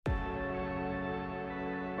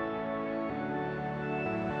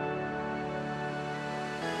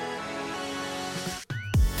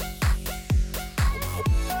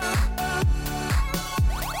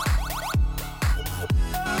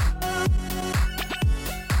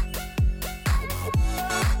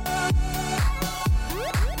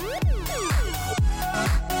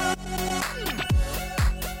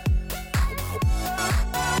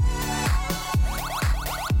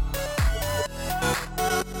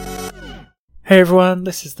Hey everyone,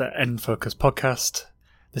 this is the N Focus podcast.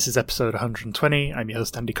 This is episode 120. I'm your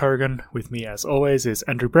host Andy Corrigan. With me as always is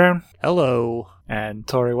Andrew Brown. Hello. And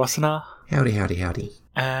Tori Wassenaar. Howdy, howdy, howdy.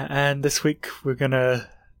 And this week we're going to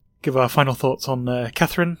give our final thoughts on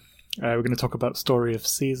Catherine. We're going to talk about Story of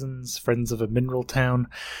Seasons, Friends of a Mineral Town,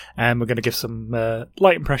 and we're going to give some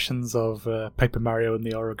light impressions of Paper Mario and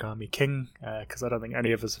the Origami King, because I don't think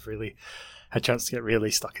any of us have really had a chance to get really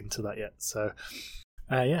stuck into that yet. So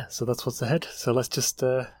so that's what's ahead. So let's just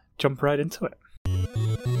jump right into it.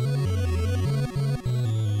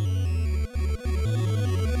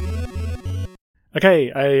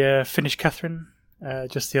 Okay, I finished Catherine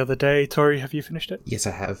just the other day. Tori, have you finished it? Yes,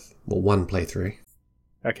 I have. Well, one playthrough.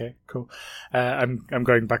 Okay, cool. I'm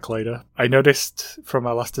going back later. I noticed from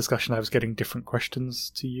our last discussion I was getting different questions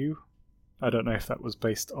to you. I don't know if that was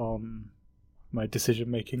based on my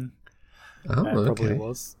decision making. Oh, okay. Probably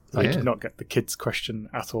was. I Yeah. did not get the kids question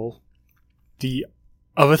at all. The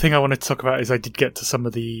other thing I wanted to talk about is I did get to some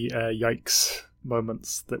of the yikes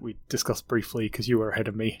moments that we discussed briefly because you were ahead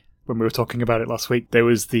of me when we were talking about it last week. There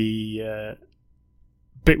was the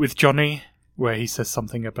bit with Johnny where he says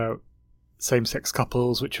something about same-sex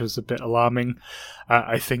couples, which was a bit alarming.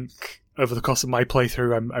 I think over the course of my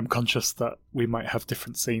playthrough, I'm conscious that we might have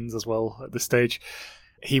different scenes as well at this stage.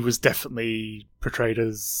 He was definitely portrayed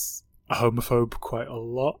as a homophobe quite a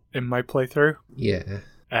lot in my playthrough. Yeah.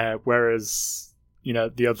 Whereas,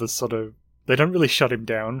 the others sort of, they don't really shut him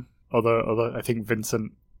down, although I think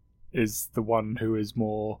Vincent is the one who is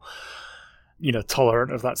more,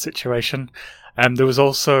 tolerant of that situation. And there was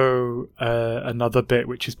also another bit,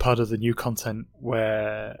 which is part of the new content,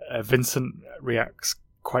 where Vincent reacts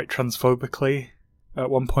quite transphobically at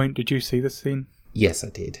one point. Did you see this scene? Yes, I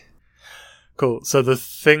did. Cool. So the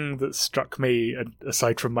thing that struck me,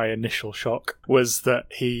 aside from my initial shock, was that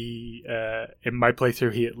he, in my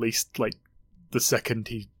playthrough, he at least, the second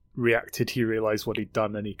he reacted, he realised what he'd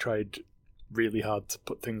done and he tried really hard to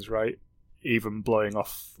put things right, even blowing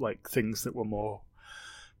off, things that were more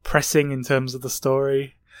pressing in terms of the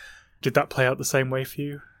story. Did that play out the same way for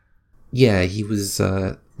you? Yeah, he was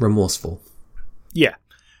remorseful. Yeah.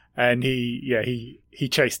 And he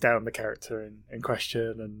chased down the character in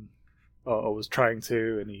question and or was trying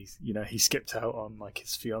to, and he skipped out on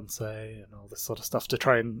his fiance and all this sort of stuff to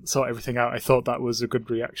try and sort everything out. I thought that was a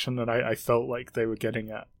good reaction, and I felt like they were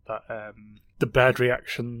getting at that the bad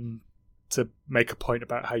reaction to make a point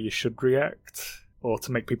about how you should react or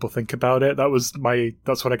to make people think about it.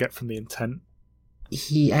 That's what I get from the intent.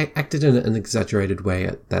 He acted in an exaggerated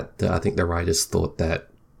way that I think the writers thought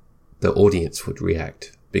that the audience would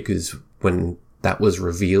react, because when that was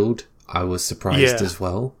revealed, I was surprised as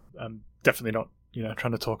well. Definitely not,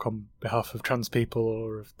 trying to talk on behalf of trans people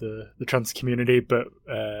or of the trans community, but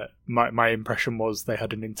my impression was they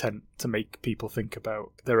had an intent to make people think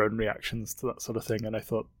about their own reactions to that sort of thing, and I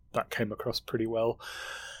thought that came across pretty well.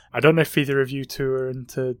 I don't know if either of you two are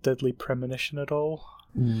into Deadly Premonition at all.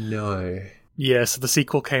 No. Yeah, so the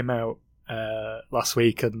sequel came out last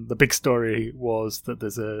week, and the big story was that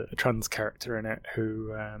there's a trans character in it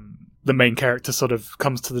who the main character sort of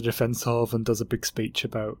comes to the defense of and does a big speech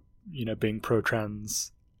about being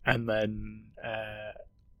pro-trans, and then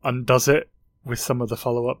undoes it with some of the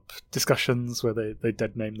follow-up discussions where they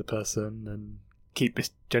dead name the person and keep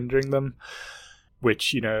misgendering them,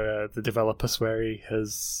 which the developer Swery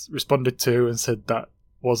has responded to and said that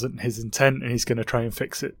wasn't his intent and he's going to try and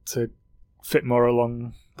fix it to fit more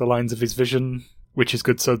along the lines of his vision, which is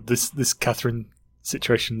good. So this Catherine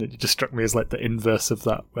situation that just struck me as the inverse of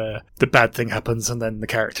that, where the bad thing happens and then the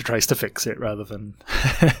character tries to fix it rather than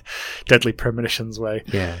Deadly Premonition's way.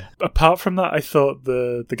 Yeah. Apart from that, I thought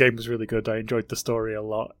the game was really good. I enjoyed the story a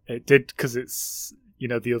lot. It did, because it's the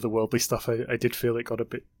otherworldly stuff. I did feel it got a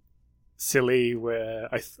bit silly, where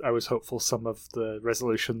I was hopeful some of the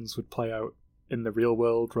resolutions would play out in the real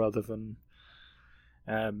world rather than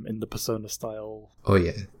in the Persona style. Oh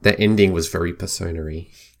yeah, the ending was very Persona-y.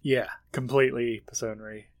 Yeah, completely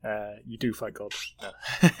Persona-y. You do fight God. No.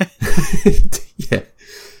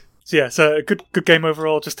 Yeah. So a good game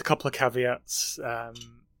overall. Just a couple of caveats.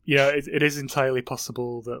 It is entirely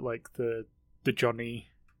possible that the Johnny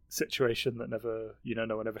situation that never,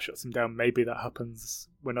 no one ever shuts him down. Maybe that happens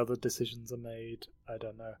when other decisions are made. I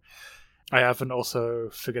don't know. I haven't also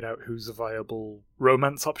figured out who's a viable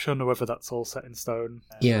romance option or whether that's all set in stone.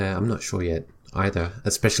 Yeah, I'm not sure yet either,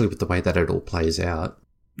 especially with the way that it all plays out.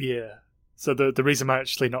 Yeah. So the reason I'm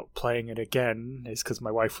actually not playing it again is because my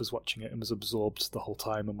wife was watching it and was absorbed the whole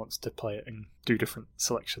time and wants to play it and do different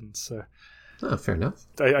selections. So Oh, fair enough.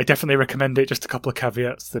 I definitely recommend it. Just a couple of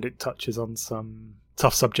caveats that it touches on some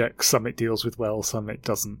tough subjects. Some it deals with well, some it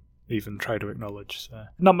doesn't even try to acknowledge. So.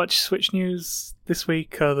 Not much Switch news this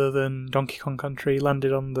week other than Donkey Kong Country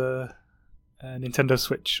landed on the Nintendo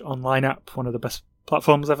Switch Online app, one of the best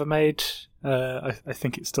platforms ever made. I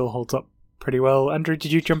think it still holds up pretty well. Andrew,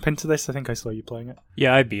 did you jump into this? I think I saw you playing it.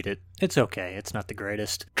 Yeah, I beat it. It's okay. It's not the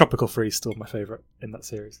greatest. Tropical Freeze still my favourite in that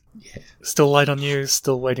series. Yeah. Still light on news,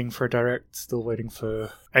 still waiting for a direct, still waiting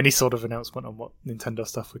for any sort of announcement on what Nintendo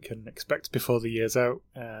stuff we can expect before the year's out.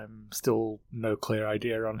 Still no clear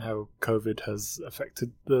idea on how COVID has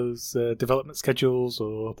affected those development schedules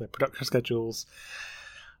or their production schedules.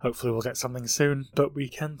 Hopefully we'll get something soon, but we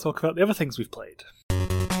can talk about the other things we've played.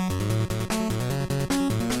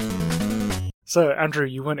 So, Andrew,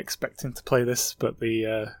 you weren't expecting to play this, but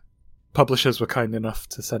the publishers were kind enough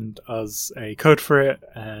to send us a code for it,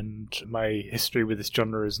 and my history with this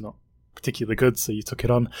genre is not particularly good, so you took it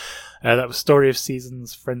on. That was Story of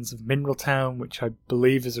Seasons, Friends of Mineral Town, which I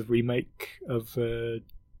believe is a remake of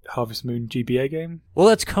Harvest Moon GBA game. Well,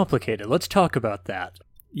 that's complicated. Let's talk about that.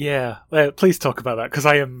 Yeah, please talk about that, because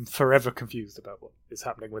I am forever confused about what is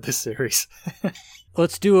happening with this series.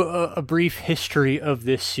 Let's do a brief history of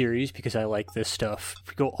this series, because I like this stuff.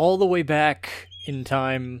 If we go all the way back in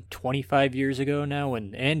time, 25 years ago now,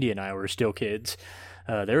 when Andy and I were still kids,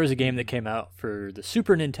 there was a game that came out for the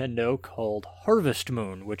Super Nintendo called Harvest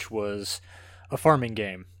Moon, which was a farming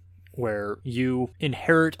game, where you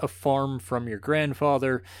inherit a farm from your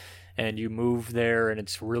grandfather, and you move there, and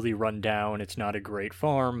it's really run down. It's not a great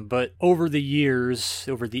farm, but over the years,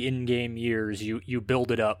 over the in-game years, you build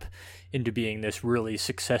it up into being this really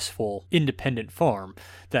successful independent farm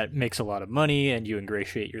that makes a lot of money, and you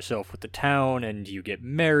ingratiate yourself with the town, and you get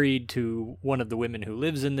married to one of the women who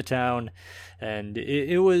lives in the town, and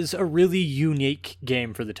it was a really unique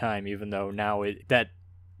game for the time, even though now that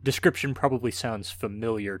description probably sounds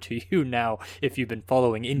familiar to you now if you've been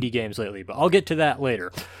following indie games lately, but I'll get to that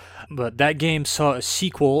later. But that game saw a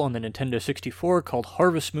sequel on the Nintendo 64 called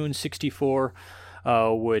Harvest Moon 64,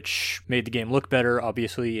 which made the game look better,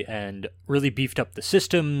 obviously, and really beefed up the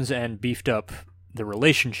systems and beefed up the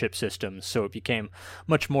relationship systems, so it became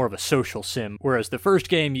much more of a social sim, whereas the first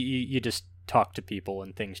game, you just talked to people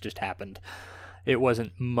and things just happened. It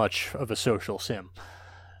wasn't much of a social sim.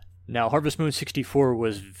 Now, Harvest Moon 64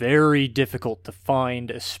 was very difficult to find,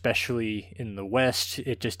 especially in the West.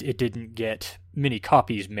 It didn't get many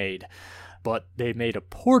copies made, but they made a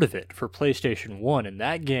port of it for PlayStation 1, and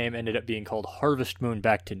that game ended up being called Harvest Moon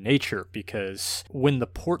Back to Nature, because when the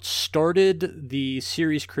port started, the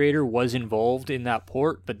series creator was involved in that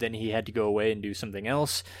port, but then he had to go away and do something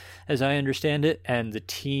else, as I understand it, and the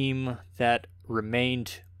team that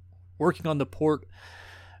remained working on the port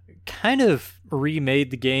kind of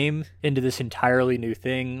remade the game into this entirely new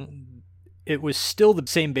thing. It was still the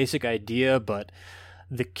same basic idea, but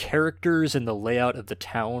the characters and the layout of the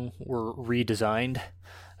town were redesigned.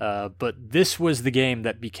 But this was the game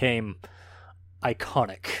that became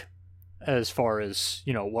iconic as far as,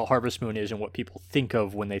 what Harvest Moon is and what people think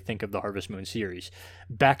of when they think of the Harvest Moon series.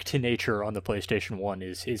 Back to Nature on the PlayStation 1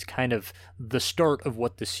 is kind of the start of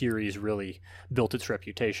what the series really built its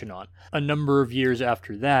reputation on. A number of years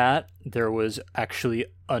after that, there was actually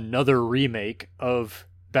another remake of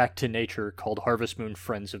Back to Nature called Harvest Moon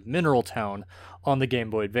Friends of Mineral Town on the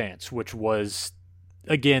Game Boy Advance, which was,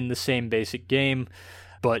 again, the same basic game,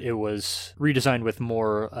 but it was redesigned with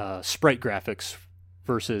more sprite graphics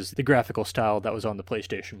versus the graphical style that was on the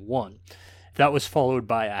PlayStation 1. That was followed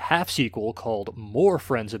by a half-sequel called More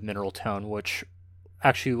Friends of Mineral Town, which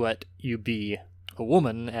actually let you be a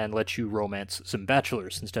woman and let you romance some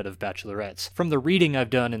bachelors instead of bachelorettes. From the reading I've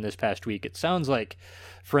done in this past week, it sounds like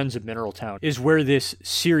Friends of Mineral Town is where this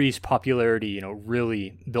series popularity,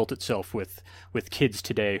 really built itself with kids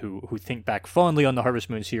today who think back fondly on the Harvest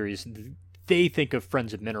Moon series. They think of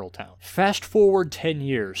Friends of Mineral Town. Fast forward 10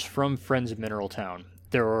 years from Friends of Mineral Town.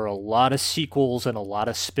 There are a lot of sequels and a lot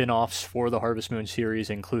of spin-offs for the Harvest Moon series,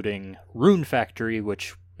 including Rune Factory,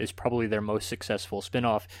 which is probably their most successful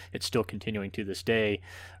spin-off. It's still continuing to this day.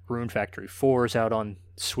 Rune Factory 4 is out on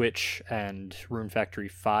Switch, and Rune Factory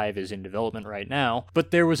 5 is in development right now.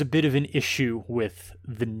 But there was a bit of an issue with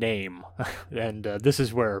the name, and this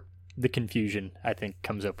is where the confusion, I think,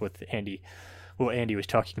 comes up with Andy. Well, Andy was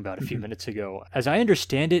talking about a few minutes ago. As I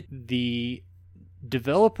understand it, the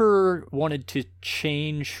developer wanted to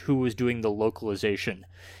change who was doing the localization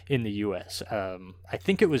in the US. I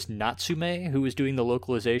think it was Natsume who was doing the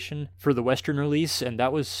localization for the Western release, and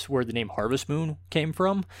that was where the name Harvest Moon came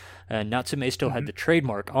from. Natsume still had the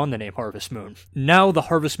trademark on the name Harvest Moon. Now the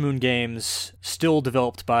Harvest Moon games, still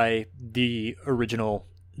developed by the original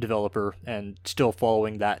developer and still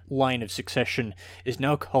following that line of succession, is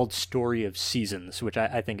now called Story of Seasons, which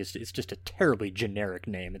I think is it's just a terribly generic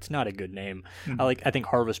name. It's not a good name. I think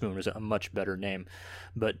Harvest Moon was a much better name.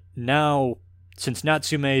 But now, since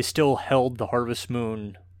Natsume still held the Harvest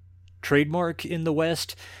Moon trademark in the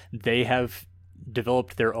West, they have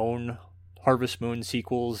developed their own Harvest Moon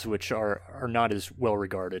sequels, which are not as well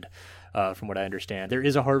regarded, from what I understand. There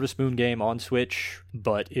is a Harvest Moon game on Switch,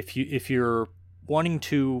 but if you're wanting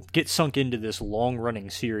to get sunk into this long-running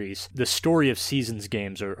series, the Story of Seasons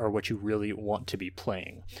games are what you really want to be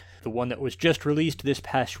playing. The one that was just released this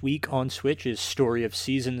past week on Switch is Story of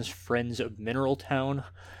Seasons Friends of Mineral Town.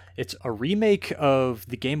 It's a remake of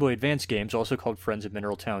the Game Boy Advance games, also called Friends of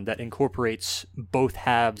Mineral Town, that incorporates both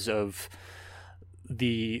halves of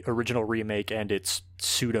the original remake and its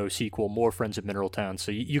pseudo-sequel, More Friends of Mineral Town. So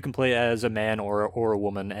you can play as a man or a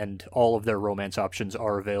woman, and all of their romance options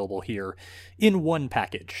are available here in one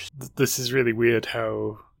package. This is really weird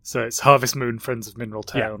how... So it's Harvest Moon, Friends of Mineral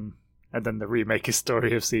Town, and then the remake is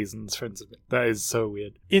Story of Seasons, Friends of... That is so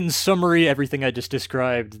weird. In summary, everything I just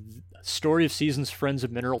described, Story of Seasons, Friends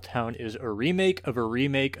of Mineral Town is a remake of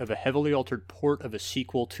a heavily altered port of a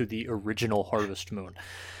sequel to the original Harvest Moon.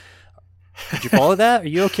 Did you follow that? Are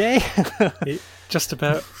you okay? Just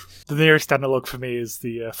about. The nearest analog for me is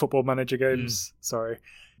the Football Manager games,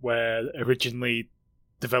 where originally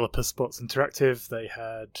developer Sports Interactive, they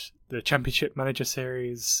had the Championship Manager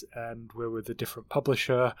series and were with a different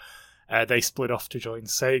publisher. They split off to join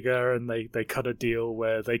Sega, and they cut a deal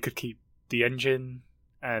where they could keep the engine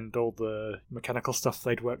and all the mechanical stuff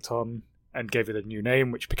they'd worked on and gave it a new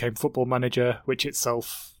name, which became Football Manager, which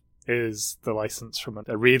itself is the license from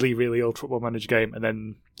a really, really old Football Manager game, and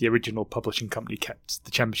then the original publishing company kept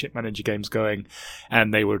the Championship Manager games going,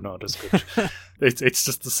 and they were not as good. It's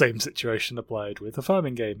just the same situation applied with a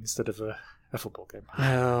farming game instead of a football game.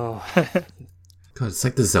 Oh. God, it's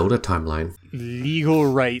like the Zelda timeline. Legal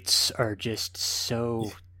rights are just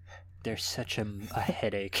so... They're such a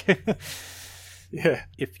headache. Yeah.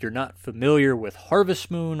 If you're not familiar with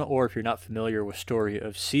Harvest Moon, or if you're not familiar with Story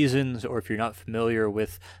of Seasons, or if you're not familiar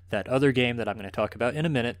with that other game that I'm going to talk about in a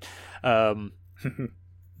minute,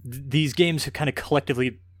 these games have kind of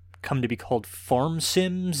collectively come to be called farm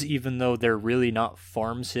sims, even though they're really not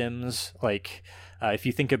farm sims. Like, if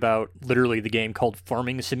you think about literally the game called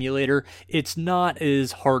Farming Simulator, it's not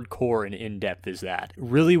as hardcore and in-depth as that.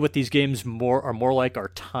 Really, what these games are more like are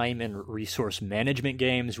time and resource management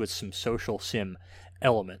games with some social sim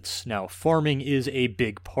elements. Now, farming is a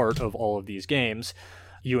big part of all of these games.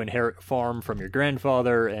 You inherit a farm from your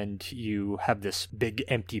grandfather, and you have this big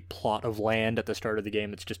empty plot of land at the start of the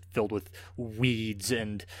game that's just filled with weeds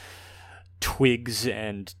and twigs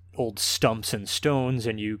and old stumps and stones,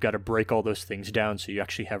 and you got to break all those things down so you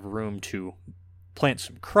actually have room to plant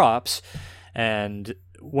some crops. And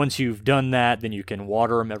once you've done that, then you can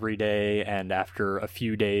water them every day, and after a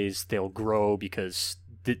few days they'll grow because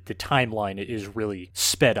the timeline is really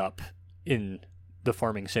sped up in the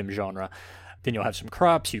farming sim genre. Then you'll have some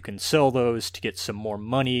crops, you can sell those to get some more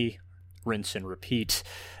money, rinse and repeat.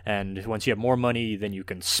 And once you have more money, then you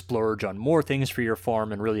can splurge on more things for your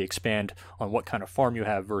farm and really expand on what kind of farm you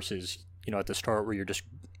have versus, at the start where you're just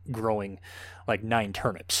growing like 9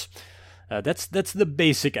 turnips. That's the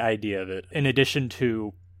basic idea of it. In addition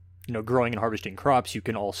to, growing and harvesting crops, you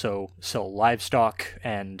can also sell livestock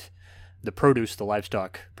and the produce the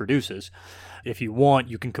livestock produces. If you want,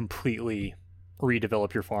 you can completely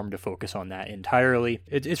redevelop your farm to focus on that entirely.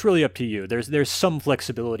 It's really up to you. There's some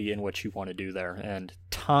flexibility in what you want to do there, and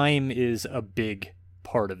time is a big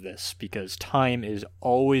part of this because time is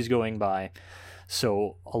always going by.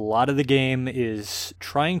 So a lot of the game is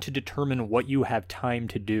trying to determine what you have time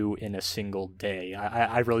to do in a single day.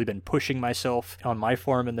 I've really been pushing myself on my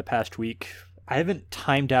farm in the past week. I haven't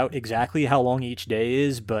timed out exactly how long each day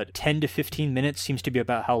is, but 10 to 15 minutes seems to be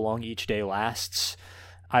about how long each day lasts.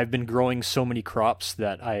 I've been growing so many crops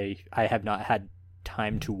that I have not had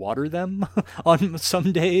time to water them on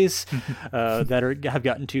some days that have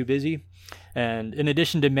gotten too busy. And in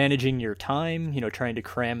addition to managing your time, trying to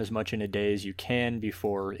cram as much in a day as you can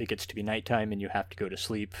before it gets to be nighttime and you have to go to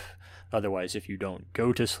sleep. Otherwise, if you don't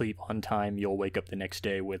go to sleep on time, you'll wake up the next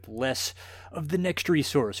day with less of the next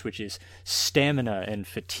resource, which is stamina and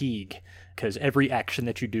fatigue. Because every action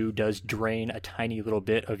that you do does drain a tiny little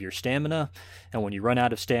bit of your stamina, and when you run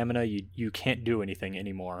out of stamina, you can't do anything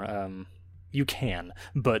anymore. You can,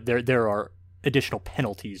 but there are additional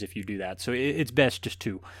penalties if you do that. So it's best just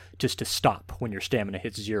to stop when your stamina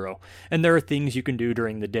hits 0. And there are things you can do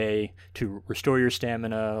during the day to restore your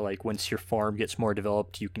stamina. Like once your farm gets more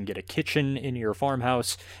developed, you can get a kitchen in your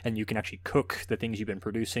farmhouse and you can actually cook the things you've been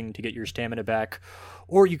producing to get your stamina back.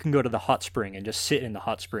 Or you can go to the hot spring and just sit in the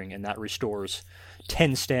hot spring, and that restores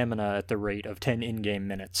 10 stamina at the rate of 10 in-game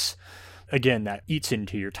minutes. Again, that eats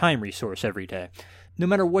into your time resource every day. No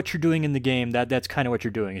matter what you're doing in the game, that's kind of what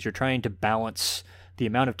you're doing, is you're trying to balance the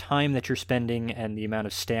amount of time that you're spending and the amount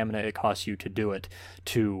of stamina it costs you to do it,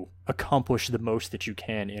 to accomplish the most that you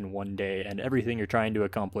can in one day. And everything you're trying to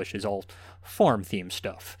accomplish is all farm-themed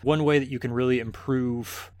stuff. One way that you can really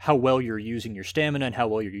improve how well you're using your stamina and how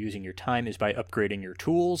well you're using your time is by upgrading your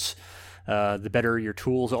tools. The better your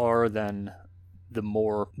tools are, then the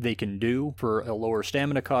more they can do for a lower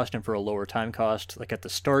stamina cost and for a lower time cost. Like at the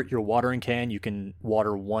start, your watering can, you can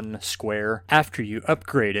water 1 square. After you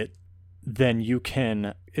upgrade it, then you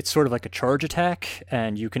can, it's sort of like a charge attack,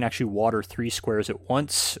 and you can actually water 3 squares at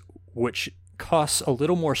once, which costs a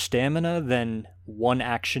little more stamina than 1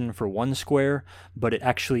 action for 1 square, but it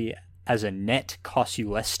actually, as a net, costs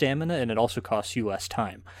you less stamina, and it also costs you less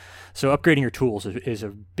time. So upgrading your tools is a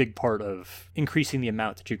big part of increasing the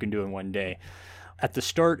amount that you can do in one day. At the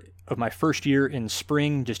start of my first year in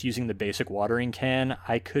spring, just using the basic watering can,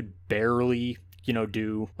 I could barely,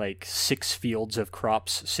 do like 6 fields of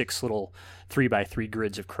crops, 6 little 3x3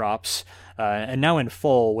 grids of crops. And now in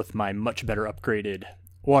fall, with my much better upgraded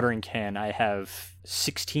watering can, I have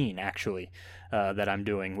 16 actually that I'm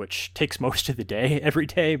doing, which takes most of the day every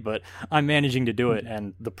day, but I'm managing to do it,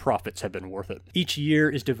 and the profits have been worth it. Each year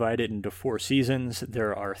is divided into 4 seasons.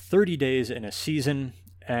 There are 30 days in a season,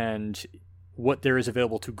 and what there is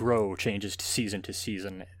available to grow changes to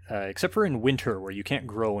season, except for in winter, where you can't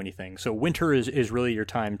grow anything. So winter is really your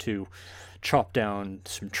time to chop down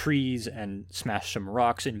some trees and smash some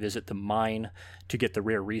rocks and visit the mine to get the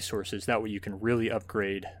rare resources. That way you can really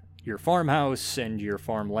upgrade your farmhouse and your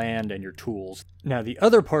farmland and your tools. Now, the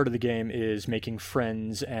other part of the game is making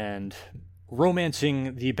friends and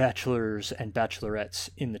romancing the bachelors and bachelorettes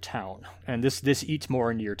in the town. And this eats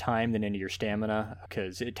more into your time than into your stamina,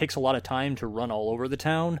 because it takes a lot of time to run all over the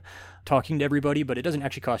town talking to everybody, but it doesn't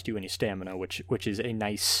actually cost you any stamina, which is a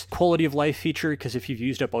nice quality of life feature, because if you've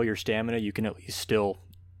used up all your stamina, you can at least still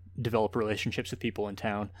develop relationships with people in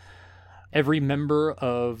town. Every member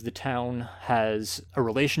of the town has a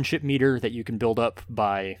relationship meter that you can build up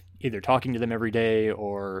by either talking to them every day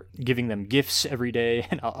or giving them gifts every day.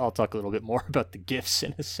 And I'll talk a little bit more about the gifts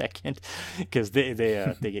in a second, because they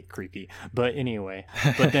get creepy. But anyway,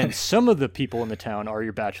 but then some of the people in the town are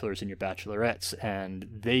your bachelors and your bachelorettes, and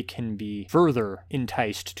they can be further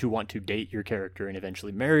enticed to want to date your character and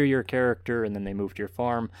eventually marry your character, and then they move to your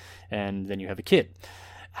farm, and then you have a kid.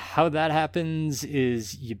 How that happens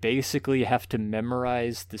is you basically have to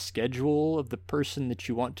memorize the schedule of the person that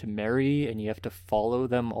you want to marry, and you have to follow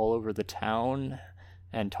them all over the town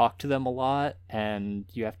and talk to them a lot, and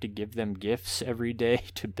you have to give them gifts every day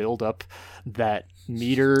to build up that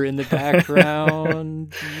meter in the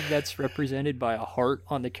background that's represented by a heart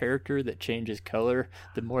on the character that changes color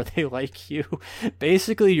the more they like you.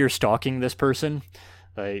 Basically, you're stalking this person.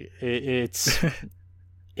 Like, it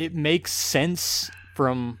makes sense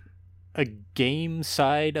from a game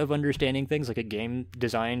side of understanding things, like a game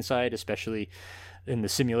design side, especially in the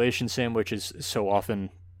simulation sim, which is so often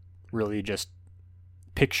really just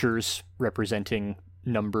pictures representing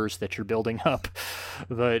numbers that you're building up.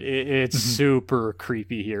 But it's super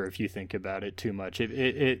creepy here if you think about it too much.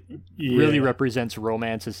 It really represents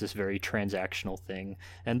romance as this very transactional thing.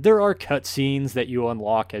 And there are cutscenes that you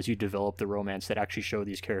unlock as you develop the romance that actually show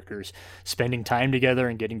these characters spending time together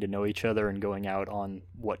and getting to know each other and going out on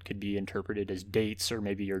what could be interpreted as dates, or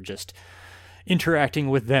maybe you're just interacting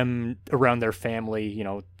with them around their family,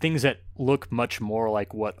 things that look much more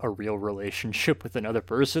like what a real relationship with another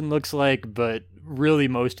person looks like. But really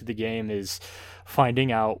most of the game is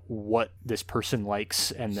finding out what this person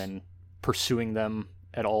likes and then pursuing them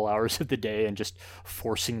at all hours of the day and just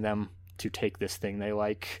forcing them to take this thing they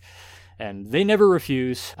like. And they never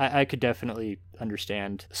refuse. I could definitely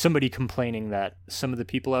understand somebody complaining that some of the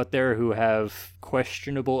people out there who have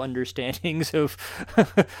questionable understandings of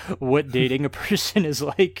what dating a person is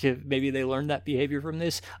like, if maybe they learned that behavior from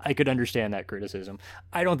this, I could understand that criticism.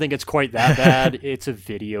 I don't think it's quite that bad. It's a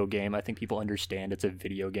video game. I think people understand it's a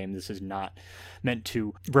video game. This is not meant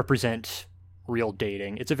to represent real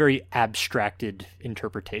dating. It's a very abstracted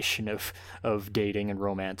interpretation of dating and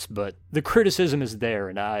romance, but the criticism is there,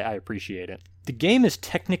 and I appreciate it. The game is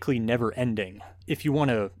technically never ending. If you want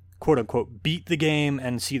to quote-unquote beat the game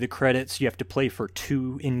and see the credits, you have to play for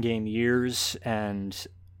 2 in-game years, and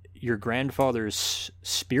your grandfather's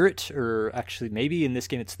spirit, or actually maybe in this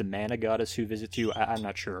game it's the mana goddess who visits you, I'm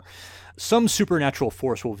not sure. Some supernatural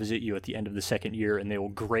force will visit you at the end of the 2nd year, and they will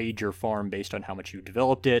grade your farm based on how much you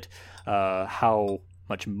developed it, how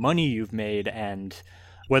much money you've made, and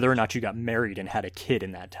whether or not you got married and had a kid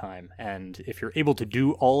in that time. And if you're able to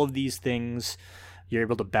do all of these things, you're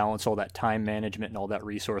able to balance all that time management and all that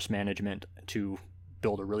resource management to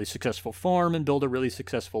build a really successful farm and build a really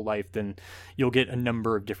successful life, then you'll get a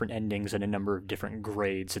number of different endings and a number of different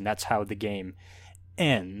grades, and that's how the game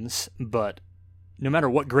ends. But no matter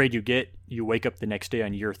what grade you get, you wake up the next day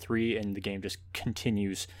on year 3 and the game just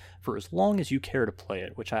continues for as long as you care to play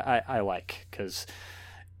it, which I like, because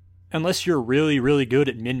unless you're really, really good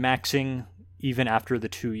at min-maxing, even after the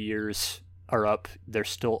 2 years are up, there's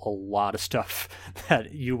still a lot of stuff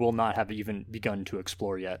that you will not have even begun to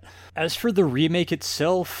explore yet. As for the remake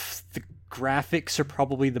itself, the graphics are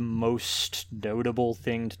probably the most notable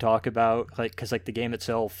thing to talk about, because the game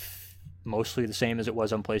itself, mostly the same as it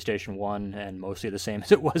was on PlayStation 1 and mostly the same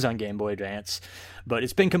as it was on Game Boy Advance, but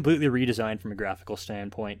it's been completely redesigned from a graphical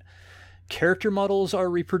standpoint. Character models are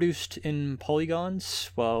reproduced in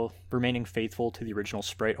polygons while remaining faithful to the original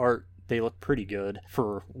sprite art. They look pretty good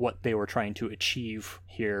for what they were trying to achieve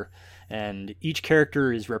here. And each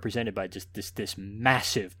character is represented by just this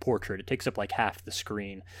massive portrait. It takes up like half the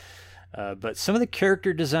screen. But some of the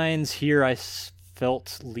character designs here I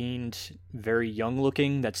felt leaned very young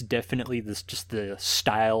looking. That's definitely just the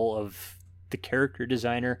style of the character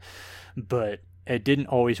designer. But it didn't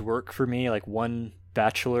always work for me. Like one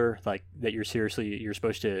bachelor, like that you're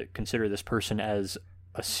supposed to consider this person as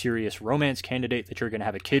a serious romance candidate that you're going to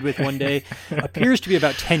have a kid with one day, appears to be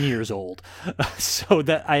about 10 years old. So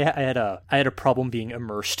that I had a problem being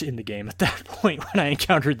immersed in the game at that point when I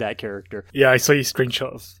encountered that character. Yeah, I saw your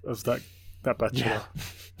screenshot of that bachelor.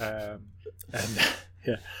 Yeah. And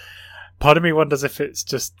yeah, part of me wonders if it's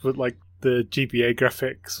just with like the GBA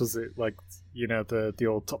graphics. Was it like, the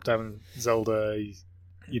old top-down Zelda,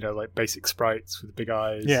 like basic sprites with the big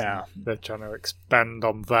eyes? Yeah, they're trying to expand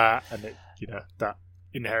on that, and it, that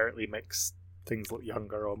inherently makes things look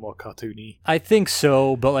younger or more cartoony. I think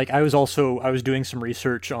so, but like I was doing some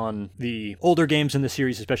research on the older games in the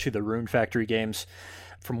series, especially the Rune Factory games.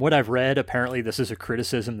 From what I've read, apparently this is a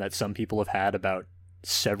criticism that some people have had about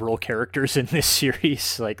several characters in this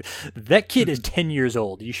series. Like, that kid is 10 years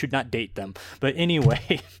old. You should not date them. But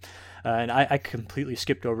anyway, and I completely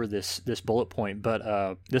skipped over this bullet point,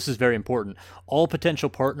 but this is very important. All potential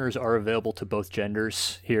partners are available to both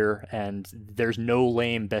genders here, and there's no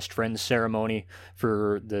lame best friends ceremony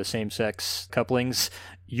for the same-sex couplings.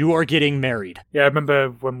 You are getting married. Yeah, I remember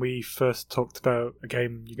when we first talked about a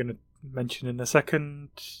game you're going to mention in a second,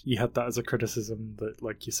 you had that as a criticism that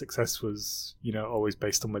like your success was, always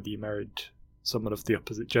based on whether you married someone of the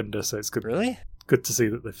opposite gender, so it's good. Really? Good to see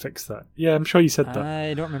that they fixed that. Yeah, I'm sure you said that.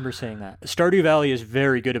 I don't remember saying that. Stardew Valley is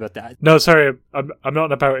very good about that. No, sorry, I'm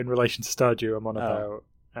not about in relation to Stardew. I'm on about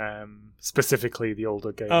specifically the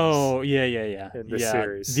older games. Oh, yeah. In this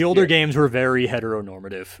series. The older games were very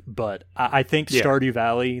heteronormative, but I think Stardew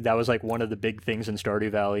Valley, that was like one of the big things in Stardew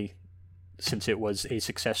Valley, since it was a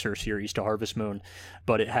successor series to Harvest Moon,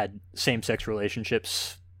 but it had same-sex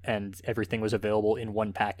relationships and everything was available in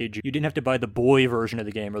one package. You didn't have to buy the boy version of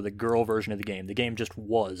the game or the girl version of the game. The game just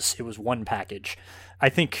was. It was one package. I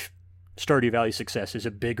think Stardew Valley's success is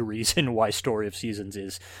a big reason why Story of Seasons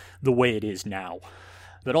is the way it is now.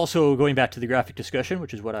 But also, going back to the graphic discussion,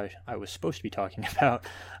 which is what I was supposed to be talking about,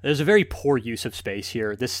 there's a very poor use of space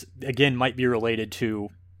here. This, again, might be related to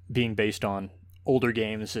being based on older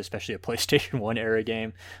games, especially a PlayStation 1 era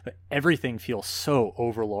game, but everything feels so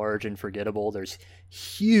overlarge and forgettable. There's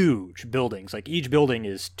huge buildings. Like, each building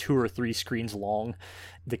is 2 or 3 screens long.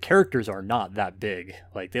 The characters are not that big.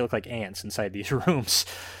 Like, they look like ants inside these rooms.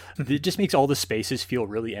 It just makes all the spaces feel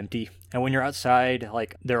really empty. And when you're outside,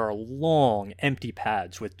 like, there are long, empty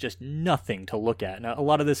pads with just nothing to look at. Now, a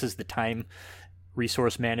lot of this is the time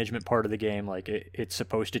resource management part of the game. Like, it's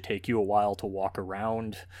supposed to take you a while to walk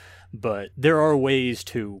around, but there are ways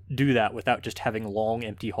to do that without just having long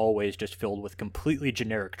empty hallways just filled with completely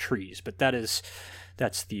generic trees. But that's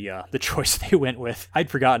the choice they went with.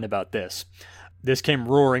 I'd forgotten about this. This came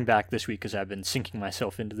roaring back this week because I've been sinking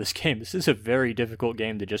myself into this game. This is a very difficult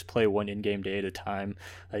game to just play one in-game day at a time.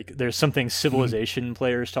 Like, there's something Civilization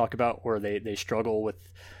players talk about where they struggle with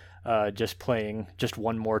just playing just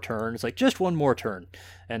one more turn. It's like, just one more turn.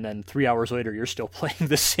 And then 3 hours later, you're still playing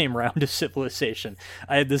the same round of Civilization.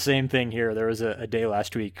 I had the same thing here. There was a day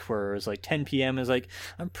last week where it was like 10 p.m. I was like,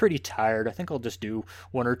 I'm pretty tired. I think I'll just do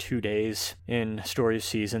 1 or 2 days in Story of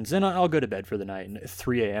Seasons. Then I'll go to bed for the night. And at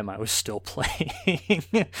 3 a.m., I was still playing.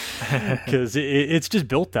 Because it's just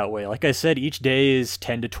built that way. Like I said, each day is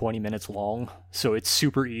 10 to 20 minutes long. So it's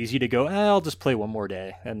super easy to go, I'll just play one more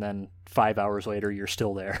day. And then 5 hours later, you're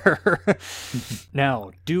still there.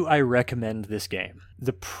 Now, do I recommend this game?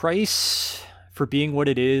 The price, for being what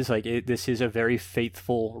it is, this is a very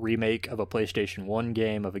faithful remake of a PlayStation 1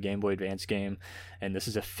 game, of a Game Boy Advance game, and this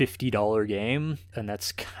is a $50 game, and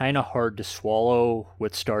that's kind of hard to swallow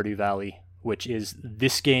with Stardew Valley, which is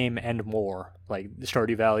this game and more. Like,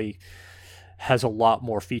 Stardew Valley has a lot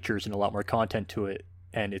more features and a lot more content to it,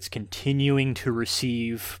 and it's continuing to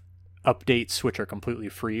receive updates which are completely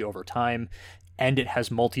free over time, and it has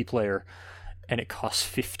multiplayer, and it costs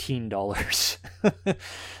 $15.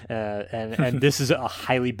 And this is a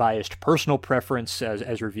highly biased personal preference,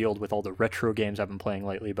 as revealed with all the retro games I've been playing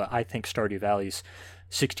lately, but I think Stardew Valley's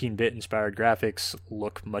 16-bit inspired graphics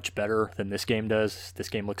look much better than this game does. This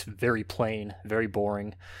game looks very plain, very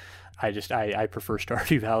boring. I prefer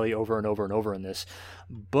Stardew Valley over and over and over in this.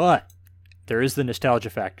 But there is the nostalgia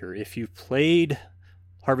factor. If you've played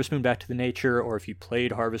Harvest Moon Back to the Nature, or if you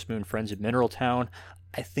played Harvest Moon Friends of Mineral Town,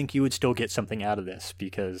 I think you would still get something out of this,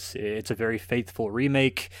 because it's a very faithful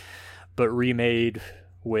remake, but remade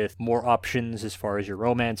with more options as far as your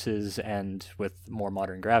romances and with more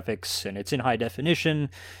modern graphics, and it's in high definition.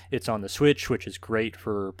 It's on the Switch, which is great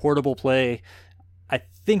for portable play. I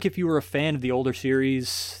think if you were a fan of the older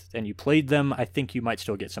series and you played them, I think you might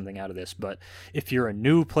still get something out of this. But if you're a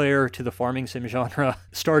new player to the farming sim genre,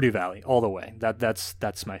 Stardew Valley all the way.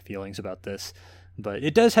 That's my feelings about this. But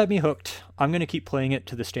it does have me hooked. I'm going to keep playing it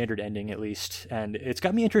to the standard ending at least. And it's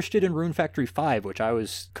got me interested in Rune Factory 5, which I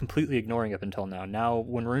was completely ignoring up until now. Now,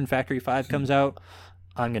 when Rune Factory 5 comes out,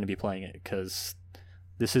 I'm going to be playing it, because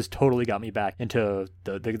this has totally got me back into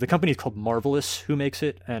the company is called Marvelous, who makes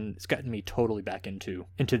it, and it's gotten me totally back into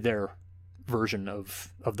their version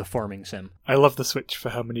of the farming sim. I love the Switch for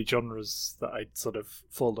how many genres that I'd sort of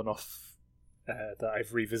fallen off, that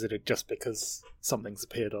I've revisited just because something's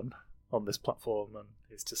appeared on this platform, and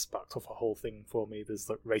it's just sparked off a whole thing for me. There's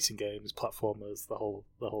like racing games, platformers, the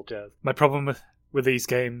whole jazz. My problem with these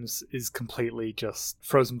games is completely just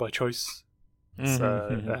frozen by choice.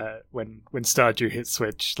 So when Stardew hit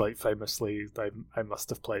Switch, like famously, I must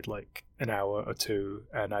have played like an hour or two,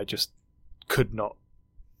 and I just could not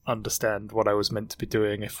understand what I was meant to be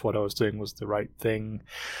doing, if what I was doing was the right thing.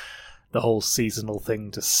 The whole seasonal thing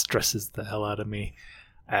just stresses the hell out of me,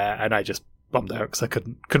 and I just bummed out because I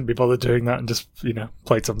couldn't be bothered doing that, and just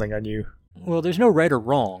played something I knew. Well, there's no right or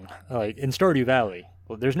wrong. Like in Stardew Valley,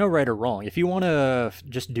 there's no right or wrong. If you want to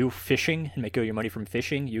just do fishing and make all your money from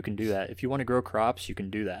fishing, you can do that. If you want to grow crops, you can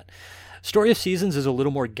do that. Story of Seasons is a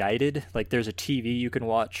little more guided. Like there's a TV you can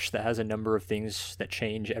watch that has a number of things that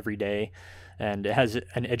change every day, and it has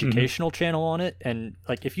an educational channel on it. And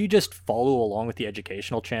like if you just follow along with the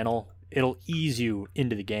educational channel, it'll ease you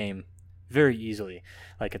into the game very easily.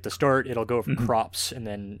 Like at the start, it'll go from crops, and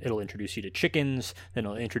then it'll introduce you to chickens, then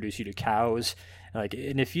it'll introduce you to cows.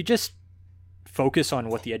 And if you just focus on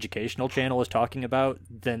what the educational channel is talking about,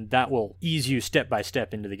 then that will ease you step by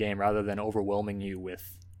step into the game rather than overwhelming you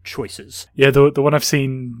with choices. Yeah, the one I've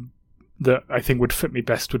seen that I think would fit me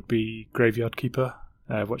best would be Graveyard Keeper.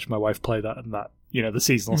 I've watched my wife play that, and that the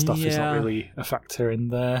seasonal stuff is not really a factor in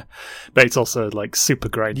there, but it's also like super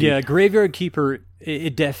grindy. Yeah, Graveyard Keeper,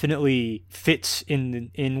 it definitely fits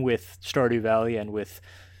in with Stardew Valley and with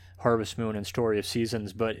Harvest Moon and Story of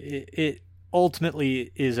Seasons, but it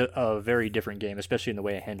ultimately is a very different game, especially in the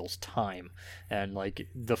way it handles time. And like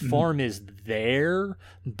the farm is there,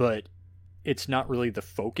 but it's not really the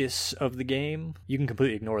focus of the game. You can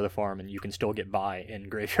completely ignore the farm and you can still get by in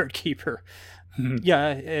Graveyard Keeper.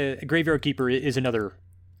 Yeah, Graveyard Keeper is another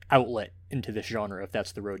outlet into this genre if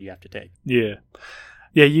that's the road you have to take. Yeah,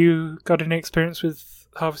 you got any experience with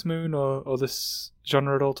Harvest Moon or this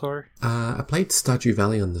genre at all, Tori? I played Stardew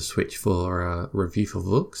Valley on the Switch for a review for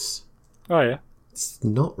Vooks. Oh yeah. It's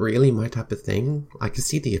not really my type of thing. I can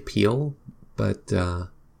see the appeal, but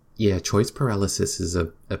choice paralysis is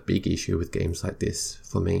a big issue with games like this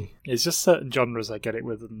for me. It's just certain genres I get it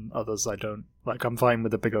with and others I don't. Like I'm fine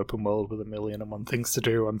with a big open world with 1,000,001 things to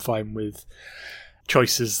do. I'm fine with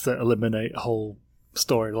choices that eliminate a whole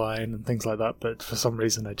storyline and things like that, but for some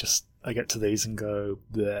reason I get to these and go,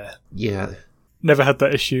 bleh. Yeah. Never had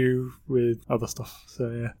that issue with other stuff,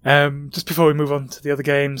 so yeah. Just before we move on to the other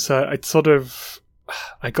games, I'd sort of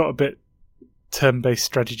I got a bit turn-based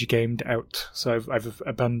strategy gamed out, so I've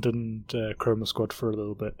abandoned Chroma Squad for a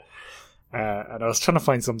little bit. And I was trying to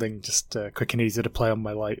find something just quick and easy to play on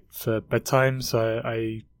my light for bedtime, so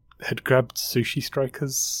I had grabbed Sushi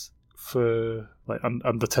Strikers for like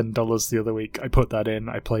under $10 the other week. I put that in,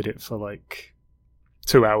 I played it for like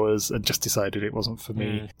 2 hours and just decided it wasn't for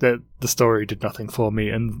me. The story did nothing for me,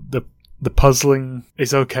 and the puzzling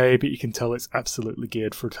is okay, but you can tell it's absolutely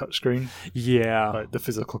geared for a touchscreen. Yeah. Like, the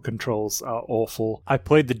physical controls are awful. I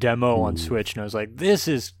played the demo on Switch, and I was like, this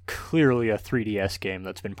is clearly a 3DS game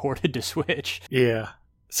that's been ported to Switch. Yeah.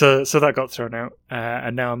 So that got thrown out,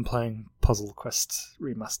 and now I'm playing Puzzle Quest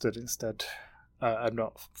Remastered instead. I'm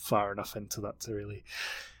not far enough into that to really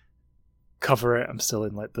cover it. I'm still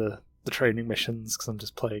in like the training missions, because I'm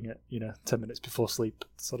just playing it, 10 minutes before sleep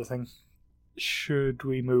sort of thing. Should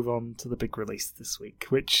we move on to the big release this week,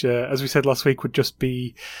 which, as we said last week, would just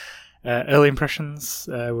be early impressions.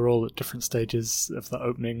 We're all at different stages of the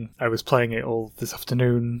opening. I was playing it all this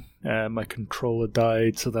afternoon. My controller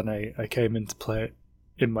died, so then I came in to play it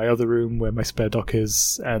in my other room where my spare dock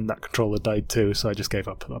is, and that controller died too, so I just gave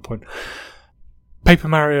up at that point. Paper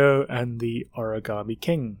Mario and the Origami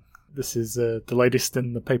King. This is the latest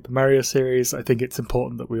in the Paper Mario series. I think it's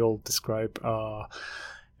important that we all describe our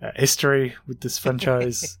history with this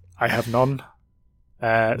franchise. I have none.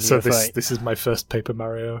 So this is my first Paper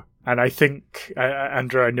Mario. And I think,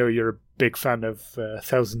 Andrew, I know you're a big fan of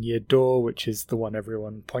Thousand Year Door, which is the one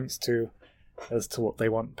everyone points to as to what they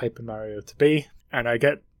want Paper Mario to be. And I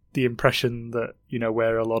get the impression that,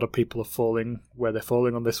 where a lot of people are where they're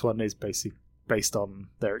falling on this one is based on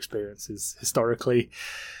their experiences historically.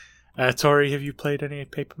 Tori, have you played any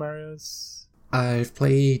Paper Marios? I've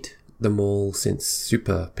played them all since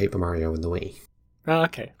Super Paper Mario and the Wii. Oh,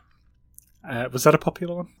 okay. Was that a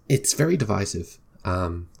popular one? It's very divisive.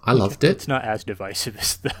 I loved it. It's not as divisive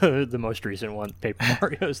as the most recent one, Paper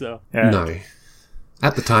Mario's, though. Yeah. No.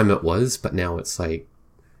 At the time it was, but now it's like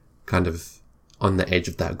kind of on the edge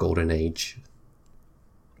of that golden age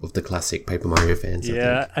of the classic Paper Mario fans.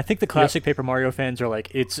 Yeah, I think the classic Paper Mario fans are like,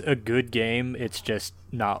 it's a good game, it's just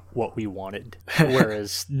not what we wanted.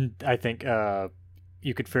 Whereas I think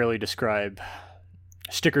you could fairly describe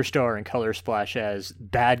Sticker Star and Color Splash as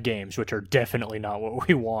bad games, which are definitely not what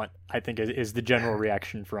we want, I think is the general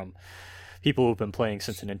reaction from people who've been playing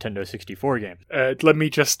since the Nintendo 64 game. Let me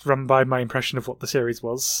just run by my impression of what the series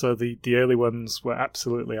was. So the early ones were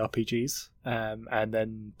absolutely RPGs, and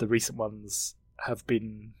then the recent ones have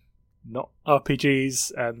been not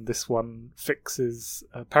RPGs, and this one fixes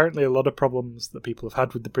apparently a lot of problems that people have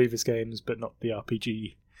had with the previous games, but not the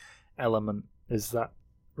RPG element. Is that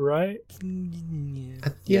right?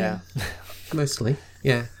 Yeah. Mostly,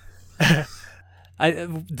 yeah.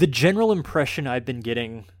 The general impression I've been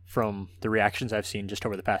getting from the reactions I've seen just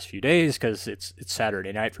over the past few days, because it's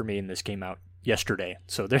Saturday night for me and this came out yesterday,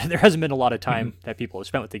 so there hasn't been a lot of time that people have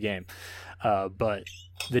spent with the game, but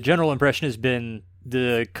the general impression has been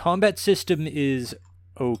the combat system is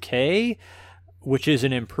okay, which is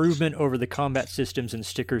an improvement over the combat systems in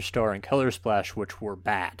Sticker Star and Color Splash, which were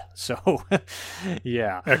bad. So,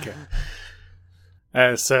 yeah. Okay.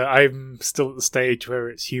 So I'm still at the stage where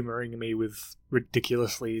it's humouring me with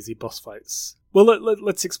ridiculously easy boss fights. Well,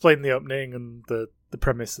 let's explain the opening and the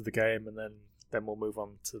premise of the game, and then we'll move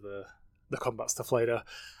on to the combat stuff later.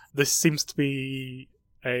 This seems to be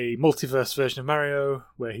a multiverse version of Mario,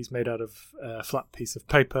 where he's made out of a flat piece of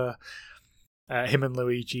paper. Him and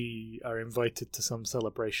Luigi are invited to some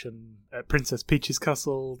celebration at Princess Peach's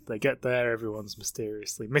castle. They get there, everyone's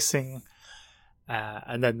mysteriously missing,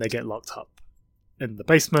 and then they get locked up in the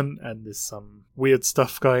basement, and there's some weird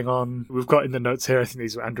stuff going on. We've got in the notes here, I think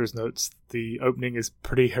these were Andrew's notes, the opening is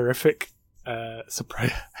pretty horrific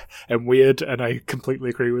and weird, and I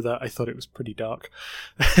completely agree with that. I thought it was pretty dark.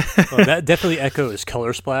 Well, that definitely echoes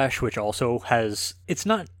Color Splash, which also has... It's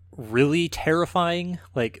not really terrifying,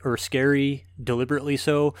 or scary deliberately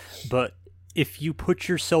so, but if you put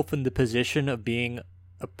yourself in the position of being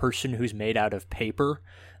a person who's made out of paper,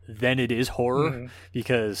 then it is horror,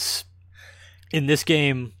 because in this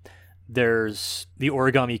game there's the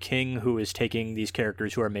Origami King, who is taking these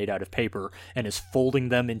characters who are made out of paper and is folding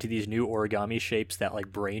them into these new origami shapes that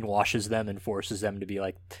brainwashes them and forces them to be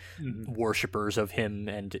worshippers of him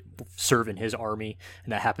and serve in his army.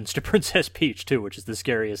 And that happens to Princess Peach too, which is the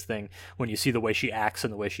scariest thing when you see the way she acts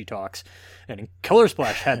and the way she talks. And in Color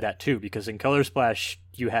Splash had that too, because in Color Splash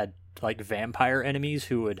you had vampire enemies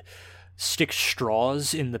who would stick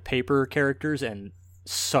straws in the paper characters and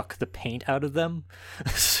suck the paint out of them.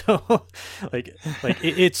 So,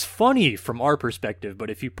 it's funny from our perspective, but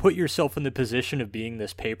if you put yourself in the position of being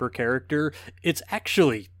this paper character, it's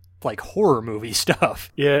actually like horror movie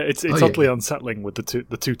stuff. Yeah, it's oddly unsettling with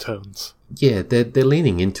the two tones. Yeah, they're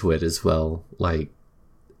leaning into it as well. Like,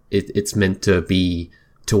 it's meant to be,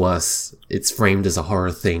 to us, it's framed as a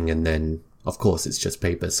horror thing, and then, of course, it's just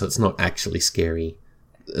paper, so it's not actually scary.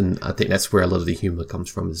 And I think that's where a lot of the humor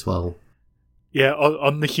comes from as well. Yeah,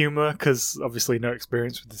 on the humor, because obviously no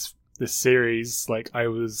experience with this series, like, I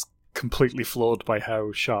was completely floored by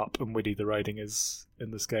how sharp and witty the writing is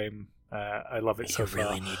in this game. I love it so far. You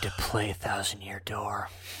really need to play Thousand Year Door.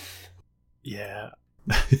 Yeah,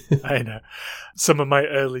 I know. Some of my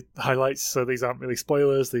early highlights, so these aren't really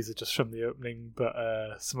spoilers, these are just from the opening, but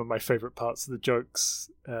some of my favourite parts of the jokes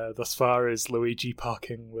thus far is Luigi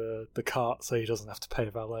parking the cart so he doesn't have to pay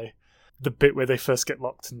a valet. The bit where they first get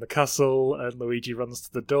locked in the castle and Luigi runs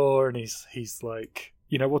to the door and he's like,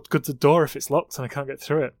 you know, what good's a door if it's locked and I can't get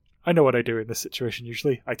through it? I know what I do in this situation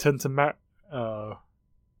usually. I turn to Matt. Oh.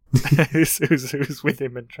 who's with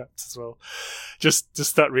him and trapped as well.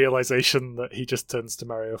 Just that realization that he just turns to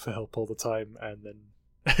Mario for help all the time, and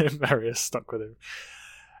then Mario's stuck with him.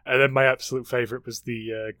 And then my absolute favourite was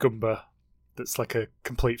the Goomba that's like a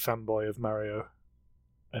complete fanboy of Mario.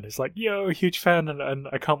 And it's like, yo, huge fan, and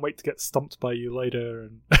I can't wait to get stomped by you later.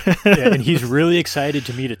 And and he's really excited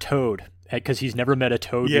to meet a Toad, because he's never met a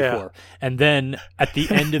Toad before. And then, at the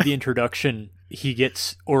end of the introduction, he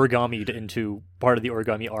gets origamied into part of the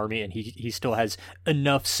origami army, and he still has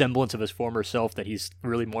enough semblance of his former self that he's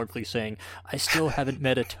really mournfully saying, I still haven't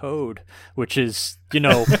met a Toad, which is,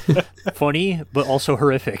 funny, but also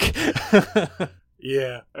horrific.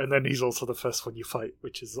 Yeah, and then he's also the first one you fight,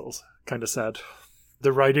 which is also kind of sad.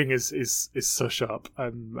 The writing is so sharp.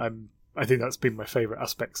 I think that's been my favourite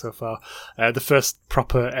aspect so far. The first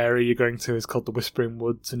proper area you're going to is called the Whispering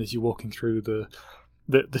Woods, and as you're walking through,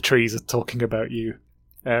 the trees are talking about you.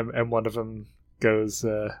 And one of them goes,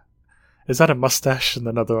 is that a mustache? And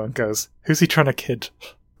another one goes, who's he trying to kid?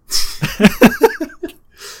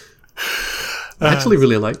 I actually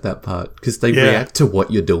really like that part, because they react to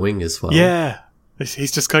what you're doing as well. Yeah,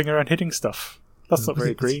 he's just going around hitting stuff. That's not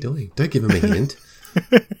very green. What's he doing? Don't give him a hint.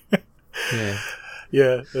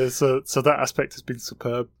 Yeah. So that aspect has been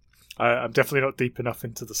superb. I'm definitely not deep enough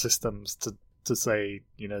into the systems to say,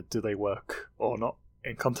 do they work or not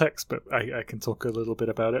in context, but I can talk a little bit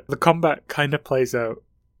about it. The combat kind of plays out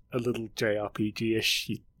a little JRPG-ish.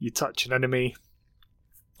 You touch an enemy,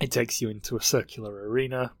 it takes you into a circular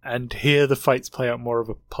arena, and here the fights play out more of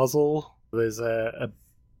a puzzle. There's a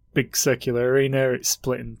big circular arena, it's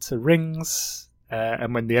split into rings,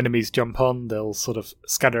 and when the enemies jump on, they'll sort of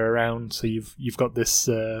scatter around, so you've got this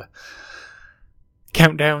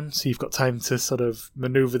countdown, so you've got time to sort of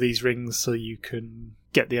maneuver these rings so you can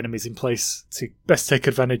get the enemies in place to best take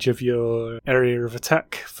advantage of your area of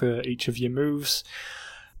attack for each of your moves.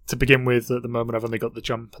 To begin with, at the moment I've only got the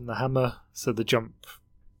jump and the hammer, so the jump,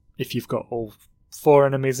 if you've got all 4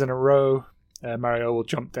 enemies in a row, Mario will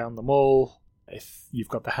jump down them all. If you've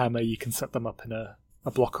got the hammer, you can set them up in a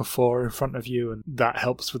block of 4 in front of you, and that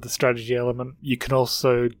helps with the strategy element. You can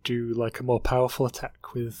also do like a more powerful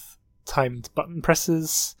attack with timed button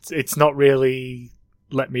presses. It's not really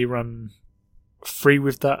let me run free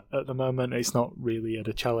with that at the moment. It's not really at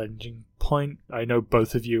a challenging point. I know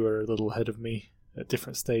both of you are a little ahead of me at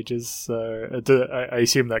different stages, so I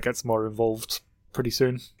assume that gets more involved pretty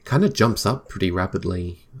soon. Kind of jumps up pretty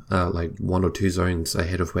rapidly, like 1 or 2 zones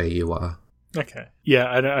ahead of where you are. Okay.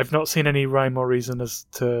 Yeah, and I've not seen any rhyme or reason as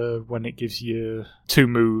to when it gives you 2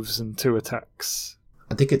 moves and 2 attacks.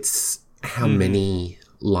 I think it's how many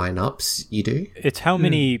lineups you do. It's how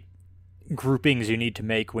many groupings you need to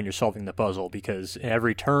make when you're solving the puzzle, because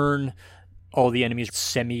every turn, all the enemies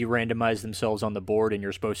semi-randomize themselves on the board, and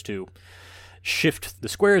you're supposed to shift the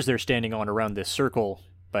squares they're standing on around this circle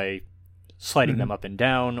by sliding them up and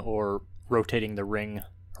down or rotating the ring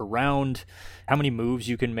around. How many moves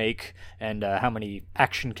you can make and how many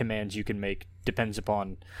action commands you can make depends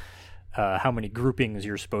upon how many groupings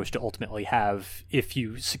you're supposed to ultimately have if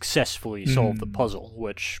you successfully solve the puzzle,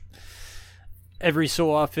 which every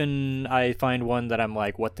so often I find one that I'm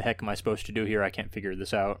like, what the heck am I supposed to do here? I can't figure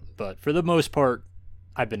this out. But for the most part,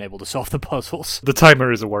 I've been able to solve the puzzles. The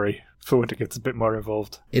timer is a worry for when it gets a bit more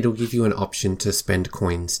involved. It'll give you an option to spend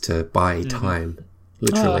coins to buy time,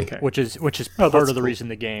 literally. Which is part of the reason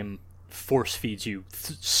the game force feeds you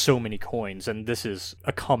so many coins, and this is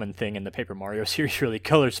a common thing in the Paper Mario series, really.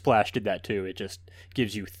 Color Splash did that too. It just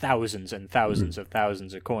gives you thousands and thousands of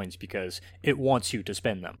thousands of coins because it wants you to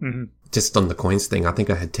spend them. Mm-hmm. Just on the coins thing, I think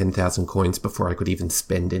I had 10,000 coins before I could even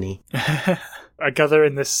spend any. I gather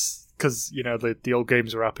in this, because, the old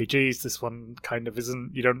games were RPGs, this one kind of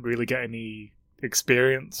isn't. You don't really get any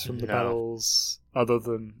experience from the battles, other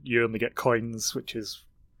than you only get coins, which is,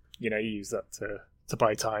 you use that to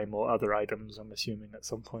buy time or other items, I'm assuming, at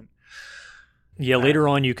some point. Yeah, later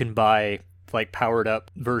on you can buy powered up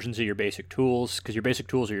versions of your basic tools, because your basic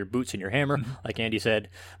tools are your boots and your hammer, like Andy said,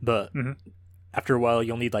 but after a while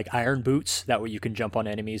you'll need iron boots. That way you can jump on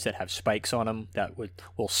enemies that have spikes on them that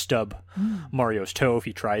will stub Mario's toe if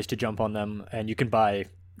he tries to jump on them, and you can buy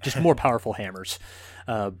just more powerful hammers.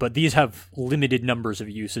 But these have limited numbers of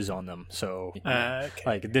uses on them. So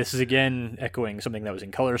this is again echoing something that was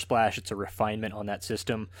in Color Splash. It's a refinement on that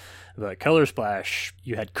system. But Color Splash,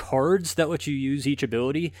 you had cards that let you use each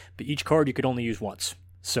ability, but each card you could only use once.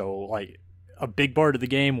 So a big part of the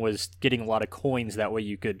game was getting a lot of coins. That way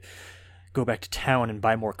you could go back to town and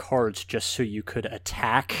buy more cards just so you could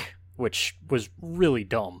attack, which was really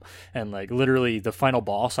dumb. And literally the final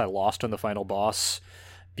boss, I lost on the final boss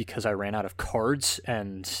because I ran out of cards,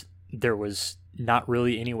 and there was not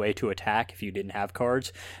really any way to attack if you didn't have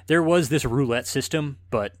cards. There was this roulette system,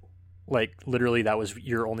 but literally that was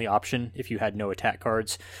your only option if you had no attack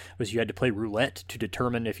cards, was you had to play roulette to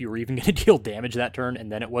determine if you were even going to deal damage that turn, and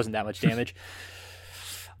then it wasn't that much damage.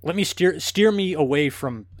 Let me steer me away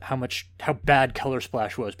from how bad Color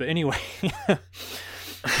Splash was, but anyway.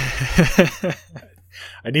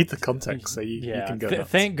 I need the context, so you can go nuts.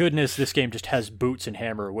 Thank goodness this game just has boots and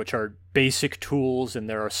hammer, which are basic tools, and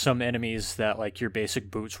there are some enemies that your basic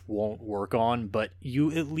boots won't work on, but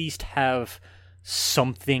you at least have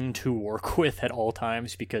something to work with at all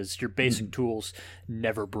times because your basic tools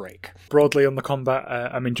never break. Broadly on the combat,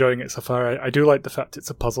 I'm enjoying it so far. I do like the fact it's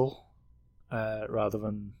a puzzle rather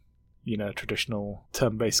than traditional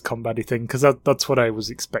turn-based combat-y thing, because that's what I was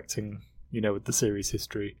expecting, with the series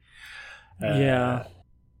history.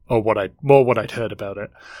 Or what I'd heard about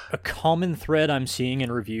it. A common thread I'm seeing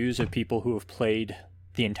in reviews of people who have played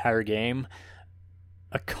the entire game,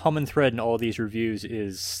 a common thread in all these reviews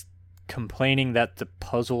is complaining that the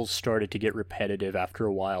puzzles started to get repetitive after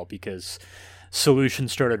a while because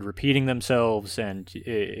solutions started repeating themselves, and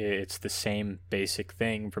it's the same basic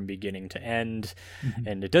thing from beginning to end.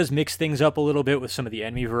 And it does mix things up a little bit with some of the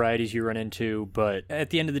enemy varieties you run into, but at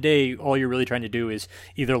the end of the day, all you're really trying to do is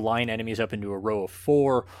either line enemies up into a row of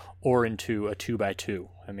 4 or into a 2x2.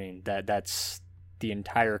 I mean, that's the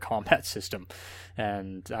entire combat system,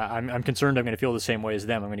 and I'm concerned I'm going to feel the same way as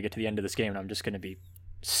them. I'm going to get to the end of this game and I'm just going to be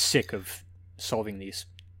sick of solving these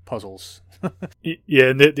puzzles. Yeah,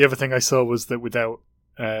 and the other thing I saw was that without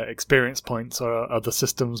experience points or other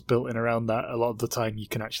systems built in around that, a lot of the time you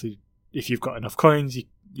can actually, if you've got enough coins,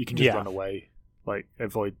 you can just run away,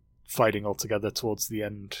 avoid fighting altogether towards the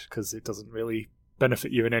end, because it doesn't really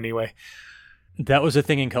benefit you in any way. That was a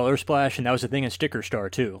thing in Color Splash, and that was a thing in Sticker Star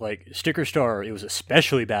too. Sticker Star, it was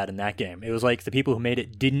especially bad in that game. It was the people who made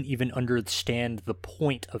it didn't even understand the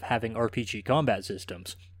point of having RPG combat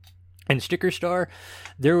systems. In Sticker Star,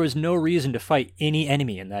 there was no reason to fight any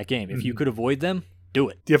enemy in that game. If you could avoid them, do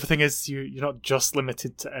it. The other thing is you're not just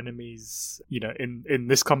limited to enemies. In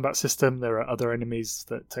this combat system, there are other enemies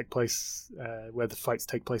that take place where the fights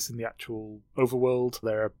take place in the actual overworld.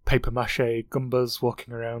 There are paper mache Goombas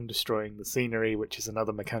walking around destroying the scenery, which is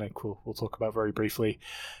another mechanic we'll talk about very briefly.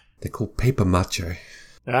 They're called paper mache.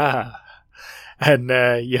 And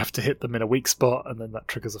you have to hit them in a weak spot, and then that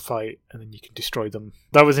triggers a fight, and then you can destroy them.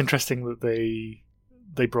 That was interesting that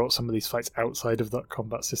they brought some of these fights outside of that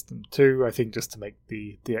combat system too, I think just to make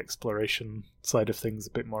the exploration side of things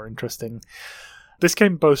a bit more interesting. This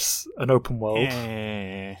game boasts an open world.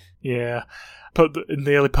 Yeah. But in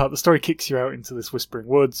the early part, the story kicks you out into this Whispering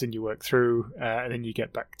Woods, and you work through, and then you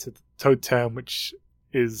get back to Toad Town, which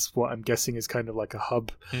is what I'm guessing is kind of like a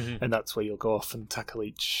hub, and that's where you'll go off and tackle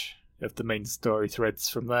each of the main story threads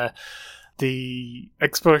from there. The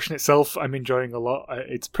exploration itself, I'm enjoying a lot.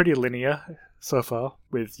 It's pretty linear so far,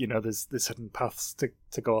 with there's hidden paths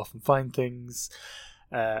to go off and find things.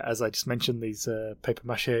 As I just mentioned, these paper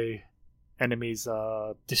mache enemies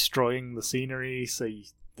are destroying the scenery, so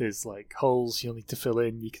there's holes you'll need to fill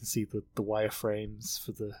in. You can see the wireframes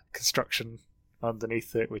for the construction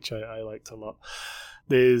underneath it, which I liked a lot.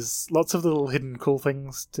 There's lots of little hidden cool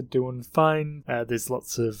things to do and find. There's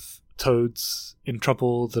lots of toads in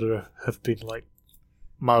trouble that have been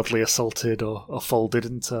mildly assaulted or folded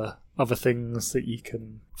into other things that you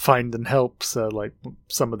can find and help. So, like,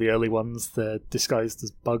 some of the early ones, they're disguised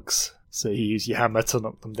as bugs. So you use your hammer to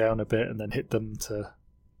knock them down a bit and then hit them to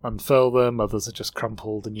unfurl them. Others are just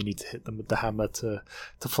crumpled and you need to hit them with the hammer to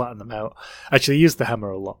flatten them out. Actually, use the hammer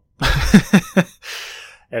a lot.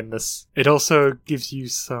 And it also gives you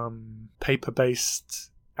some paper-based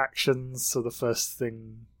actions. So the first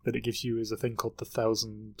thing that it gives you is a thing called the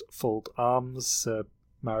 1,000-fold arms.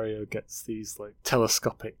 Mario gets these like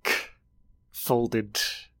telescopic folded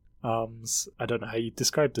arms. I don't know how you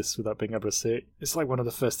describe this without being able to see it. It's like one of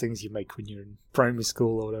the first things you make when you're in primary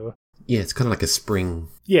school or whatever. Yeah, it's kind of like a spring.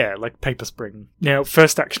 Yeah, like paper spring. Now,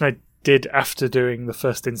 first action I did after doing the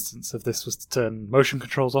first instance of this was to turn motion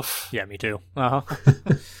controls off. Yeah, me too. Uh-huh.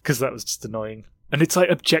 Because that was just annoying. And it's like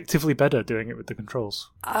objectively better doing it with the controls.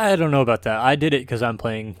 I don't know about that. I did it because I'm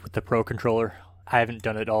playing with the Pro Controller. I haven't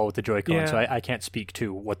done it all with the Joy-Con, so I can't speak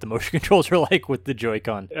to what the motion controls are like with the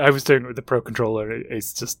Joy-Con. I was doing it with the Pro Controller.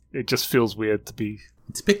 It just feels weird to be...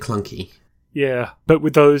 It's a bit clunky. Yeah, but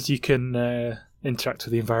with those you can interact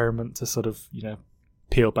with the environment to sort of,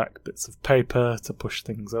 peel back bits of paper, to push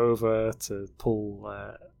things over, to pull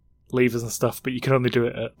levers and stuff, but you can only do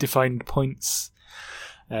it at defined points.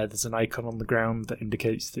 There's an icon on the ground that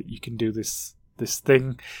indicates that you can do this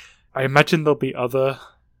thing. I imagine there'll be other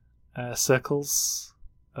circles,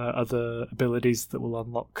 other abilities that will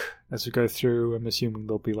unlock as we go through. I'm assuming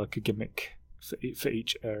there'll be like a gimmick for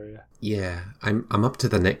each area. Yeah, I'm up to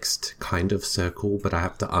the next kind of circle, but I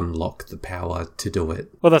have to unlock the power to do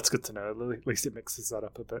it. Well, that's good to know. At least it mixes that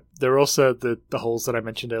up a bit. There are also the holes that I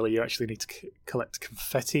mentioned earlier. You actually need to collect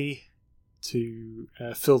confetti to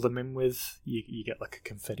fill them in with. You get like a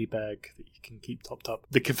confetti bag that you can keep topped up.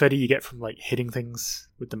 The confetti you get from like hitting things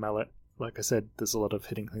with the mallet. Like I said, there's a lot of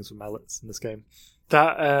hitting things with mallets in this game.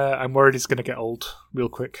 That I'm worried is going to get old real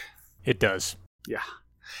quick. It does. Yeah.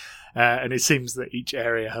 And it seems that each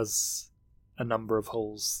area has a number of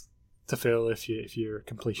holes to fill if you're a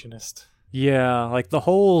completionist. Yeah, like the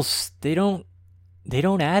holes, they don't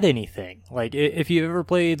add anything. Like if you ever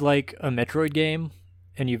played like a Metroid game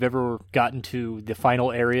and you've ever gotten to the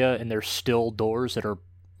final area and there's still doors that are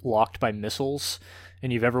locked by missiles,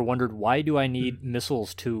 and you've ever wondered, why do I need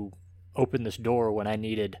missiles to open this door when I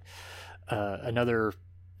needed another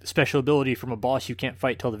special ability from a boss you can't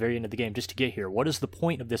fight till the very end of the game just to get here? What is the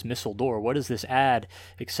point of this missile door? What does this add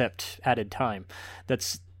except added time?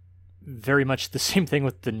 That's very much the same thing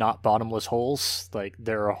with the not bottomless holes. Like,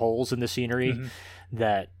 there are holes in the scenery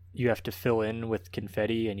that you have to fill in with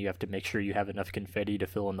confetti, and you have to make sure you have enough confetti to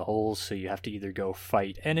fill in the holes. So you have to either go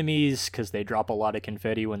fight enemies because they drop a lot of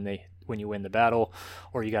confetti when you win the battle,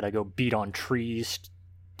 or you got to go beat on trees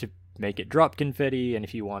to make it drop confetti. And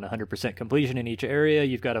if you want 100% completion in each area,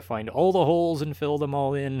 you've got to find all the holes and fill them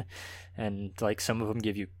all in. And like, some of them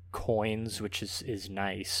give you coins, which is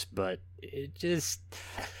nice, but it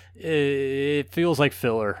feels like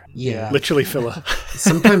filler. Yeah, literally filler.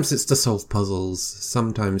 Sometimes it's to solve puzzles,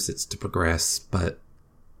 sometimes it's to progress, but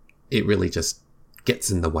it really just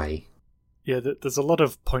gets in the way. Yeah, there's a lot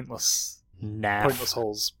of pointless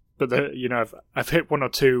holes, but I've hit one or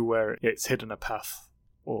two where it's hidden a path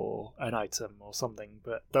or an item or something,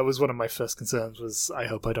 but that was one of my first concerns, was I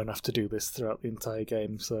hope I don't have to do this throughout the entire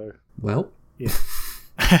game. So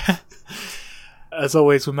yeah. As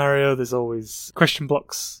always with Mario, there's always question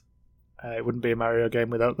blocks. It wouldn't be a Mario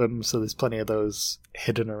game without them, so there's plenty of those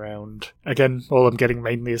hidden around. Again, all I'm getting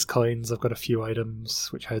mainly is coins. I've got a few items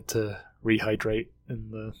which I had to rehydrate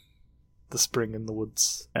in the spring in the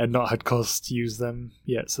woods and not had cause to use them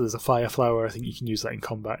yet. So there's a fire flower. I think you can use that in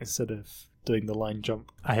combat instead of doing the line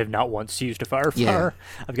jump. I have not once used a fire flower.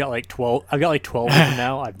 Yeah. I've got like 12 of them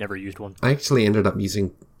now. I've never used one. I actually ended up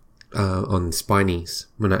using on Spinies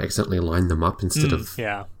when I accidentally lined them up instead of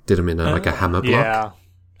did them in a hammer block. Yeah,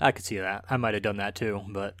 I could see that. I might have done that too,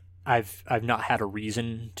 but I've not had a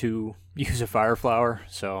reason to use a fire flower,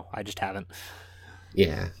 so I just haven't.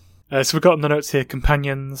 Yeah. So we've got on the notes here,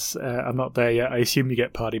 companions. I'm not there yet. I assume you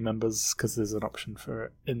get party members because there's an option for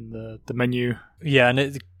it in the menu. Yeah,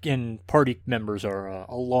 and party members are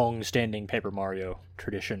a long-standing Paper Mario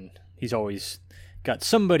tradition. He's always got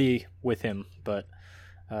somebody with him, but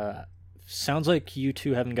sounds like you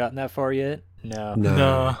two haven't gotten that far yet.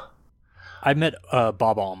 No. I met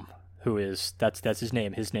Bob-omb, that's his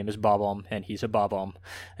name. His name is Bob-omb, and he's a Bob-omb.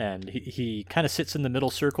 And he kind of sits in the middle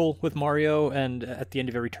circle with Mario, and at the end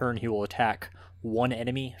of every turn he will attack one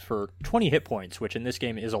enemy for 20 hit points, which in this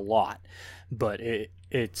game is a lot, but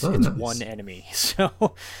it's nice. one enemy. So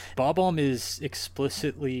Bob-omb is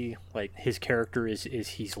explicitly, like, his character is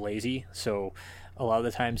he's lazy, so a lot of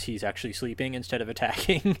the times he's actually sleeping instead of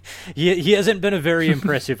attacking. He hasn't been a very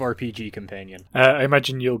impressive RPG companion. I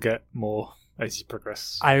imagine you'll get more as you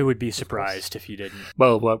progress. I would be surprised if you didn't.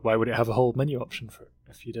 Well, why would it have a whole menu option for it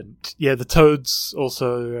if you didn't? Yeah, the toads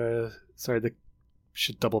also... they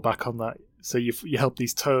should double back on that. So you help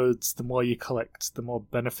these toads, the more you collect, the more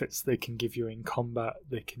benefits they can give you in combat.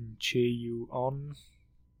 They can cheer you on.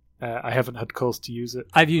 I haven't had calls to use it.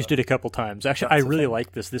 I've used it a couple times. Actually, I really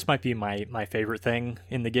like this. This might be my favorite thing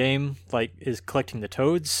in the game, like, is collecting the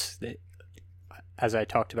toads. As I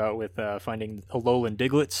talked about with finding Alolan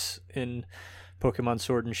Diglets in Pokemon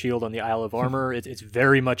Sword and Shield on the Isle of Armor. It's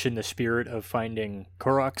very much in the spirit of finding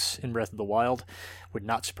Koroks in Breath of the Wild. Would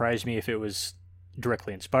not surprise me if it was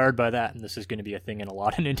directly inspired by that, and this is going to be a thing in a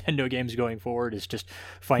lot of Nintendo games going forward, is just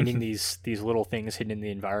finding these little things hidden in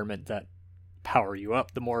the environment that power you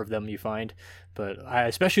up the more of them you find. But I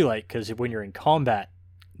especially like, because when you're in combat,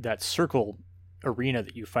 that circle arena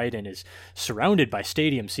that you fight in is surrounded by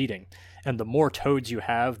stadium seating, and the more toads you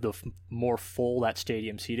have, the more full that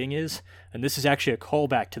stadium seating is. And this is actually a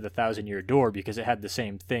callback to the Thousand Year Door, because it had the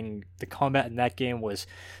same thing. The combat in that game was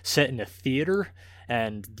set in a theater,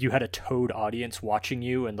 and you had a toad audience watching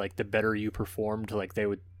you, and, like, the better you performed, like, they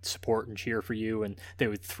would support and cheer for you, and they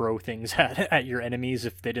would throw things at your enemies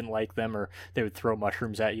if they didn't like them, or they would throw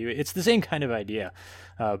mushrooms at you. It's the same kind of idea,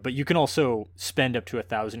 but you can also spend up to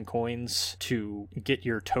 1,000 coins to get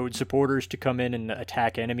your toad supporters to come in and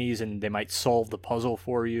attack enemies, and they might solve the puzzle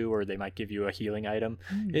for you, or they might give you a healing item.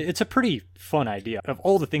 It's a pretty fun idea. Of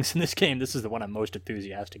all the things in this game, this is the one I'm most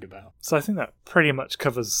enthusiastic about. So I think that pretty much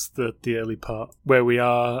covers the early part where we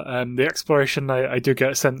are, and the exploration. I do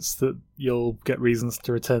get a sense that you'll get reasons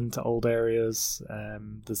to return to old areas.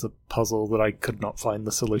 There's a puzzle that I could not find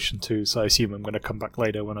the solution to, so I assume I'm going to come back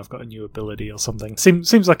later when I've got a new ability or something.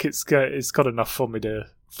 Seems like it's got enough for me to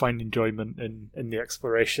find enjoyment in the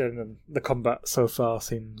exploration, and the combat so far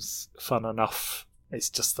seems fun enough.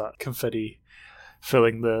 It's just that confetti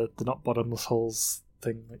filling the not bottomless holes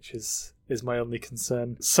thing, which is my only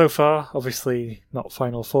concern. So far, obviously not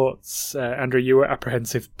final thoughts. Andrew, you were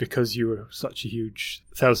apprehensive because you were such a huge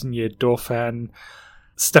Thousand Year Door fan.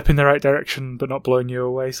 Step in the right direction, but not blowing you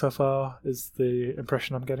away so far, is the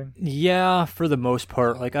impression I'm getting. Yeah, for the most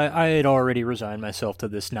part. Like, I had already resigned myself to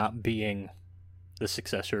this not being the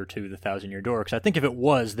successor to the Thousand Year Door, because I think if it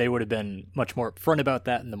was, they would have been much more upfront about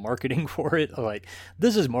that in the marketing for it. Like,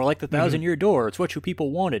 this is more like the Thousand Year Door. It's what you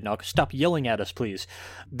people wanted. Now stop yelling at us, please.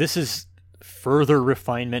 This is further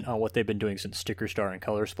refinement on what they've been doing since Sticker Star and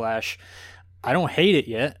Color Splash. I don't hate it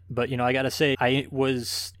yet, but, I gotta say, I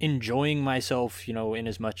was enjoying myself, in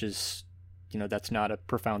as much as, that's not a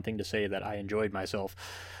profound thing to say that I enjoyed myself.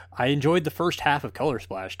 I enjoyed the first half of Color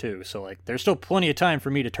Splash, too, so, like, there's still plenty of time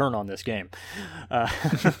for me to turn on this game.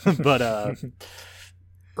 But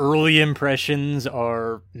early impressions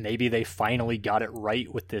are maybe they finally got it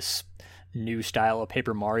right with this new style of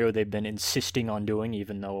Paper Mario they've been insisting on doing,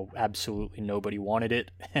 even though absolutely nobody wanted it,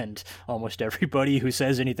 and almost everybody who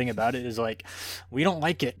says anything about it is like, we don't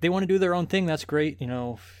like it. They want to do their own thing. That's great.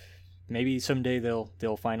 Maybe someday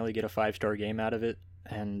they'll finally get a 5-star game out of it.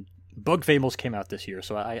 And Bug Fables came out this year,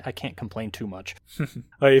 so I can't complain too much.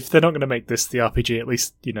 If they're not going to make this the RPG, at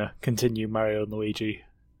least continue Mario and Luigi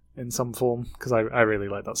in some form, because I really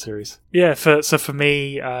like that series. Yeah, for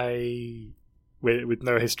me, with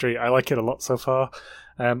no history, I like it a lot so far.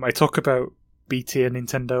 I talk about BT and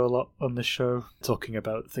Nintendo a lot on this show, talking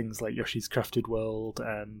about things like Yoshi's Crafted World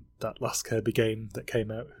and that last Kirby game that came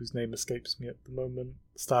out, whose name escapes me at the moment,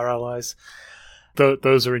 Star Allies.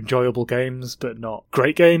 Those are enjoyable games, but not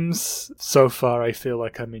great games. So far, I feel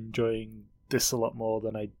like I'm enjoying this a lot more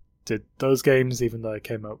than I did those games, even though I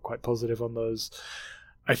came out quite positive on those.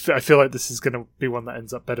 I feel like this is going to be one that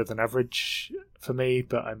ends up better than average for me,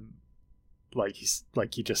 but I'm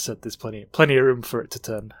like you just said, there's plenty of room for it to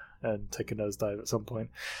turn and take a nosedive at some point.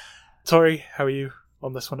 Tori, how are you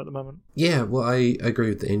on this one at the moment? Yeah, well, I agree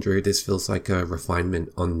with Andrew. This feels like a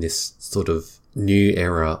refinement on this sort of new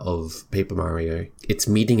era of Paper Mario. It's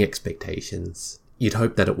meeting expectations. You'd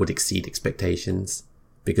hope that it would exceed expectations,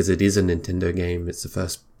 because it is a Nintendo game. It's a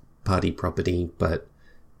first-party property, but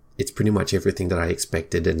it's pretty much everything that I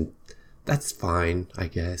expected, and that's fine, I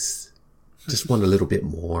guess. Just want a little bit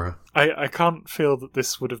more. I can't feel that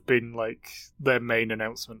this would have been like their main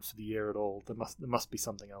announcement for the year at all. There must be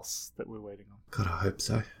something else that we're waiting on. God, I hope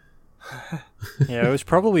so. Yeah, it was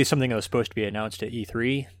probably something that was supposed to be announced at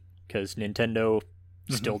E3, because Nintendo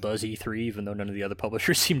still does E3, even though none of the other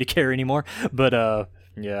publishers seem to care anymore. But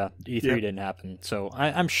yeah, E3 didn't happen. So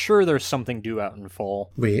I'm sure there's something due out in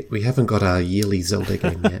fall. We haven't got our yearly Zelda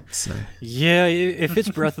game yet, so... Yeah, if it's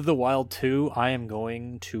Breath of the Wild 2, I am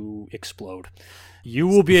going to explode. You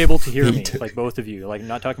will be able to hear me, like both of you. Like, I'm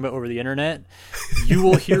not talking about over the internet. You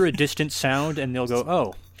will hear a distant sound, and they'll go,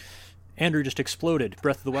 oh, Andrew just exploded.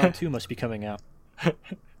 Breath of the Wild 2 must be coming out.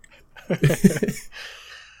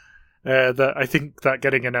 I think that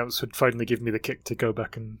getting announced would finally give me the kick to go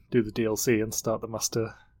back and do the DLC and start the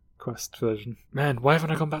Master Quest version. Man, why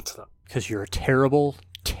haven't I gone back to that? Because you're a terrible,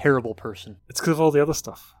 terrible person. It's because of all the other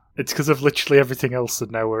stuff. It's because of literally everything else,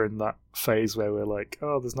 and now we're in that phase where we're like,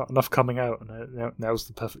 oh, there's not enough coming out, and now's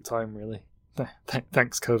the perfect time, really.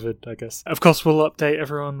 Thanks, COVID, I guess. Of course, we'll update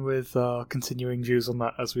everyone with continuing views on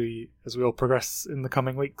that as we all progress in the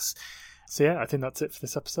coming weeks. So yeah, I think that's it for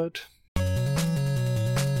this episode.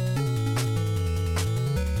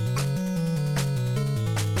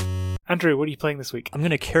 Andrew, what are you playing this week? I'm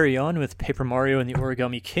going to carry on with Paper Mario and the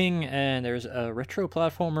Origami King, and there's a retro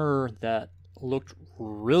platformer that looked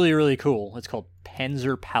really, really cool. It's called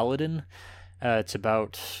Panzer Paladin. It's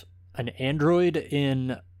about an android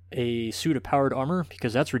in a suit of powered armor,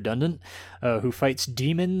 because that's redundant, who fights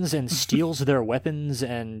demons and steals their weapons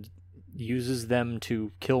and uses them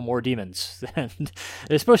to kill more demons. And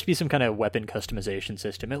there's supposed to be some kind of weapon customization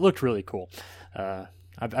system. It looked really cool.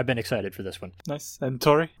 I've been excited for this one. Nice. And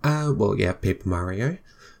Tori? Well, yeah, Paper Mario.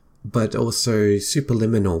 But also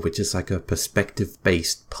Superliminal, which is like a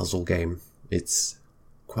perspective-based puzzle game. It's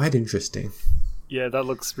quite interesting. Yeah, that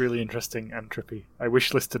looks really interesting and trippy. I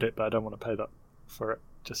wish-listed it, but I don't want to pay that for it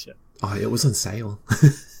just yet. Oh, it was on sale.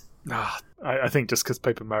 I think just because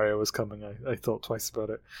Paper Mario was coming, I thought twice about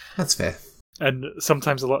it. That's fair. And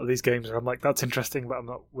sometimes a lot of these games I'm like, that's interesting, but I'm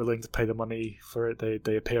not willing to pay the money for it.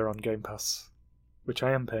 They appear on Game Pass, which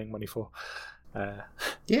I am paying money for.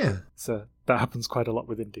 Yeah. So that happens quite a lot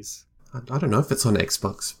with indies. I don't know if it's on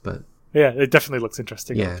Xbox, but... Yeah, it definitely looks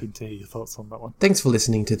interesting. Yeah. I'm keen to hear your thoughts on that one. Thanks for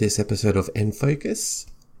listening to this episode of N-Focus.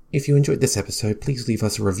 If you enjoyed this episode, please leave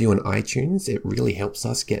us a review on iTunes. It really helps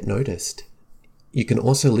us get noticed. You can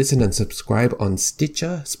also listen and subscribe on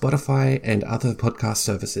Stitcher, Spotify, and other podcast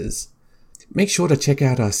services. Make sure to check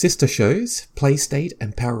out our sister shows, PlayState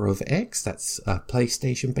and Power of X. That's a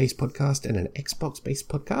PlayStation-based podcast and an Xbox-based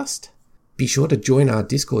podcast. Be sure to join our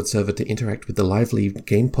Discord server to interact with the lively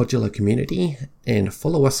Game Podular community, and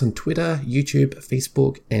follow us on Twitter, YouTube,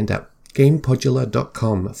 Facebook, and at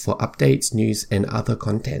GamePodular.com for updates, news, and other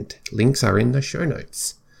content. Links are in the show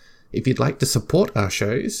notes. If you'd like to support our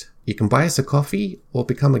shows, you can buy us a coffee or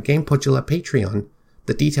become a Game Podular Patreon.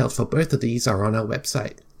 The details for both of these are on our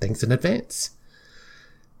website. Thanks in advance.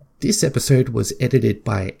 This episode was edited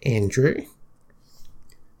by Andrew.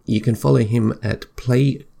 You can follow him at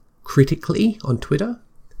Play Critically on Twitter,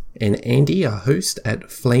 and Andy, our host,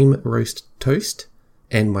 at Flame Roast Toast,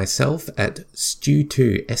 and myself at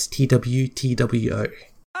Stew2, STWTWO.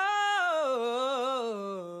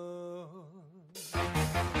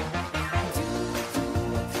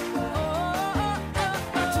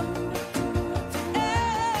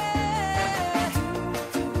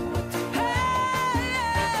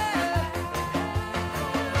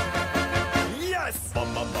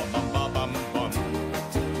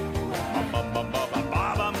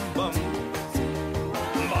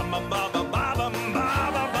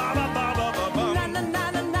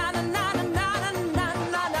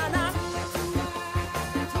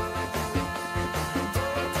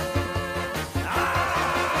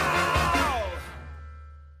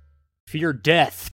 Fear death.